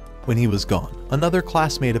shame. When he was gone, another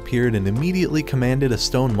classmate appeared and immediately commanded a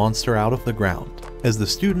stone monster out of the ground. As the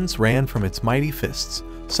students ran from its mighty fists,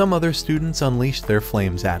 some other students unleashed their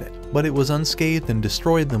flames at it, but it was unscathed and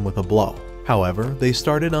destroyed them with a blow. However, they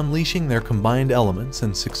started unleashing their combined elements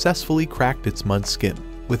and successfully cracked its mud skin.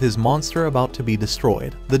 With his monster about to be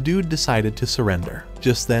destroyed, the dude decided to surrender.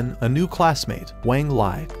 Just then, a new classmate, Wang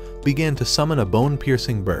Lai, began to summon a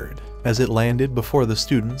bone-piercing bird. As it landed before the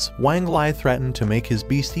students, Wang Lai threatened to make his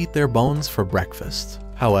beast eat their bones for breakfast.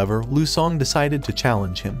 However, Lu Song decided to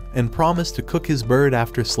challenge him and promised to cook his bird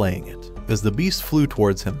after slaying it. As the beast flew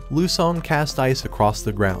towards him, Lu Song cast ice across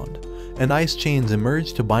the ground, and ice chains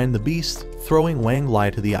emerged to bind the beast, throwing Wang Lai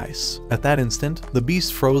to the ice. At that instant, the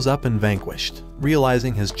beast froze up and vanquished.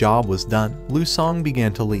 Realizing his job was done, Lu Song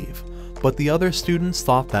began to leave, but the other students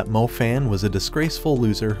thought that Mo Fan was a disgraceful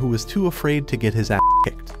loser who was too afraid to get his ass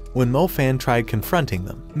kicked. When Mo Fan tried confronting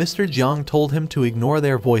them, Mr. Jiang told him to ignore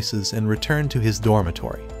their voices and return to his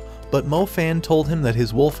dormitory. But Mo Fan told him that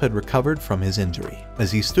his wolf had recovered from his injury.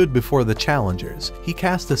 As he stood before the challengers, he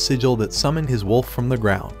cast a sigil that summoned his wolf from the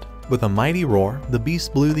ground. With a mighty roar, the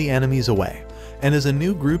beast blew the enemies away, and as a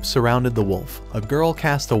new group surrounded the wolf, a girl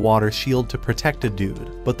cast a water shield to protect a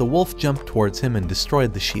dude, but the wolf jumped towards him and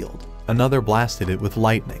destroyed the shield. Another blasted it with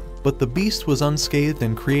lightning, but the beast was unscathed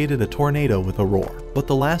and created a tornado with a roar. But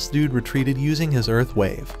the last dude retreated using his earth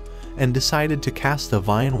wave, and decided to cast a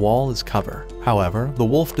vine wall as cover. However, the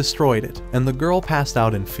wolf destroyed it, and the girl passed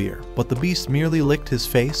out in fear, but the beast merely licked his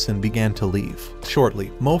face and began to leave.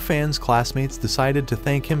 Shortly, Mo Fan's classmates decided to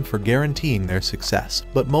thank him for guaranteeing their success,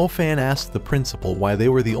 but Mo Fan asked the principal why they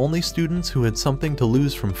were the only students who had something to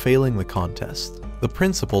lose from failing the contest. The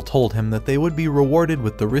principal told him that they would be rewarded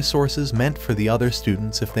with the resources meant for the other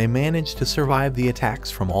students if they managed to survive the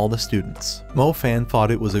attacks from all the students. Mo Fan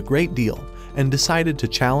thought it was a great deal and decided to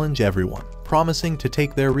challenge everyone, promising to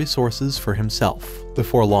take their resources for himself.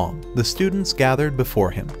 Before long, the students gathered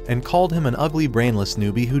before him and called him an ugly, brainless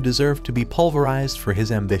newbie who deserved to be pulverized for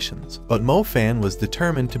his ambitions. But Mo Fan was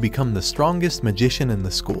determined to become the strongest magician in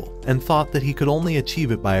the school and thought that he could only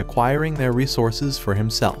achieve it by acquiring their resources for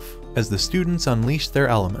himself. As the students unleashed their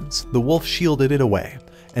elements, the wolf shielded it away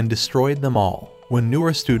and destroyed them all. When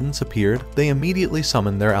newer students appeared, they immediately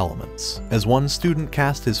summoned their elements. As one student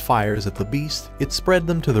cast his fires at the beast, it spread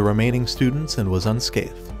them to the remaining students and was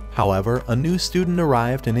unscathed. However, a new student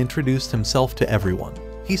arrived and introduced himself to everyone.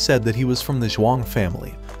 He said that he was from the Zhuang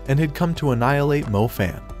family and had come to annihilate Mo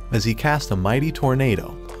Fan. As he cast a mighty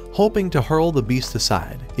tornado, hoping to hurl the beast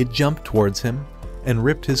aside, it jumped towards him and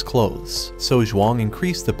ripped his clothes. So Zhuang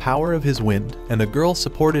increased the power of his wind, and a girl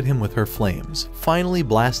supported him with her flames, finally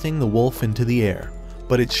blasting the wolf into the air,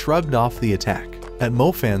 but it shrugged off the attack. At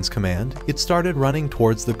Mo Fan's command, it started running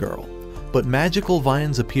towards the girl, but magical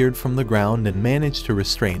vines appeared from the ground and managed to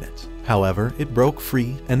restrain it. However, it broke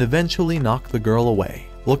free and eventually knocked the girl away.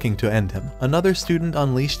 Looking to end him, another student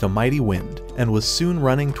unleashed a mighty wind and was soon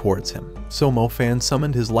running towards him. So Mo Fan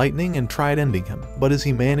summoned his lightning and tried ending him, but as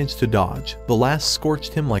he managed to dodge, the last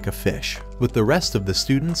scorched him like a fish. With the rest of the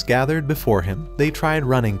students gathered before him, they tried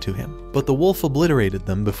running to him, but the wolf obliterated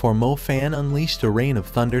them before Mo Fan unleashed a rain of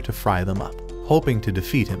thunder to fry them up. Hoping to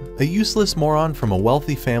defeat him, a useless moron from a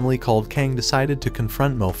wealthy family called Kang decided to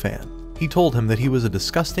confront Mo Fan. He told him that he was a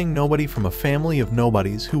disgusting nobody from a family of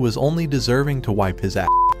nobodies who was only deserving to wipe his ass.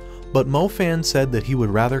 But Mo Fan said that he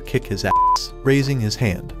would rather kick his ass. Raising his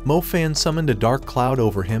hand, Mo Fan summoned a dark cloud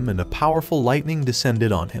over him and a powerful lightning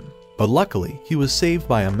descended on him. But luckily, he was saved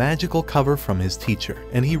by a magical cover from his teacher,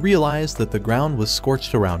 and he realized that the ground was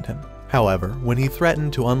scorched around him. However, when he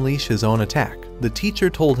threatened to unleash his own attack, the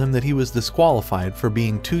teacher told him that he was disqualified for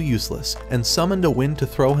being too useless and summoned a wind to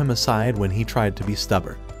throw him aside when he tried to be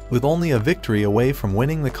stubborn. With only a victory away from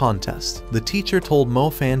winning the contest, the teacher told Mo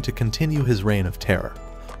Fan to continue his reign of terror.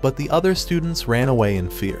 But the other students ran away in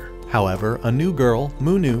fear. However, a new girl,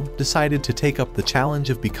 Mu, decided to take up the challenge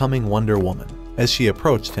of becoming Wonder Woman. As she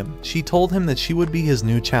approached him, she told him that she would be his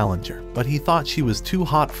new challenger, but he thought she was too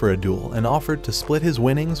hot for a duel and offered to split his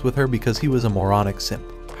winnings with her because he was a moronic simp.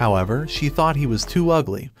 However, she thought he was too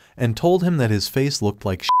ugly and told him that his face looked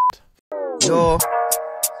like shit. Yo,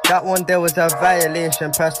 that one there was a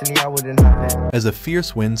violation. Personally, I wouldn't have it. As a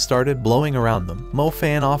fierce wind started blowing around them, Mo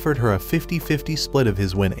Fan offered her a 50-50 split of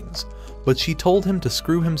his winnings, but she told him to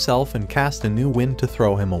screw himself and cast a new wind to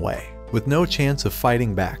throw him away. With no chance of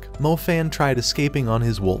fighting back, Mo Fan tried escaping on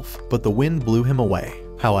his wolf, but the wind blew him away.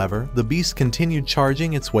 However, the beast continued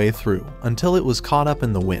charging its way through until it was caught up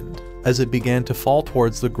in the wind. As it began to fall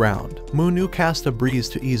towards the ground, Mu cast a breeze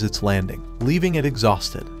to ease its landing, leaving it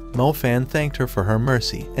exhausted. Mo Fan thanked her for her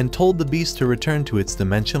mercy and told the beast to return to its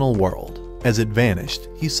dimensional world. As it vanished,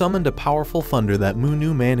 he summoned a powerful thunder that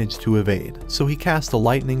Mu managed to evade, so he cast a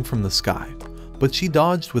lightning from the sky. But she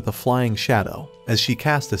dodged with a flying shadow. As she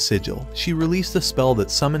cast a sigil, she released a spell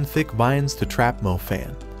that summoned thick vines to trap Mo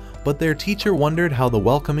Fan. But their teacher wondered how the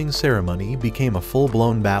welcoming ceremony became a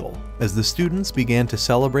full-blown battle. As the students began to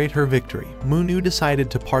celebrate her victory, Mu decided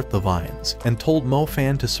to part the vines and told Mo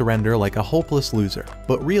Fan to surrender like a hopeless loser,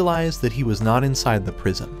 but realized that he was not inside the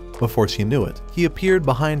prison. Before she knew it, he appeared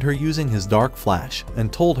behind her using his dark flash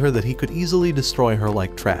and told her that he could easily destroy her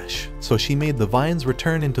like trash. So she made the vines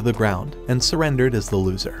return into the ground and surrendered as the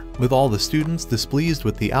loser. With all the students displeased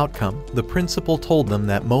with the outcome, the principal told them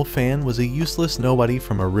that Mo Fan was a useless nobody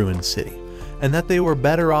from a ruined city, and that they were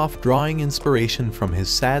better off drawing inspiration from his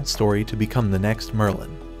sad story to become the next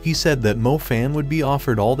Merlin. He said that Mo Fan would be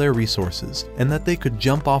offered all their resources and that they could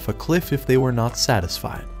jump off a cliff if they were not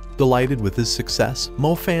satisfied. Delighted with his success,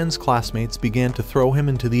 Mo Fan's classmates began to throw him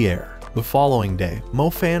into the air. The following day,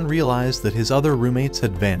 Mo Fan realized that his other roommates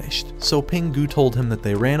had vanished, so Pingu told him that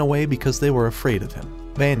they ran away because they were afraid of him.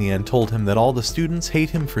 Banyan told him that all the students hate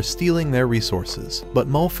him for stealing their resources, but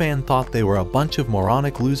Mo Fan thought they were a bunch of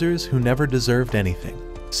moronic losers who never deserved anything.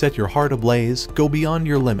 Set your heart ablaze, go beyond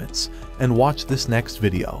your limits, and watch this next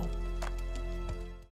video.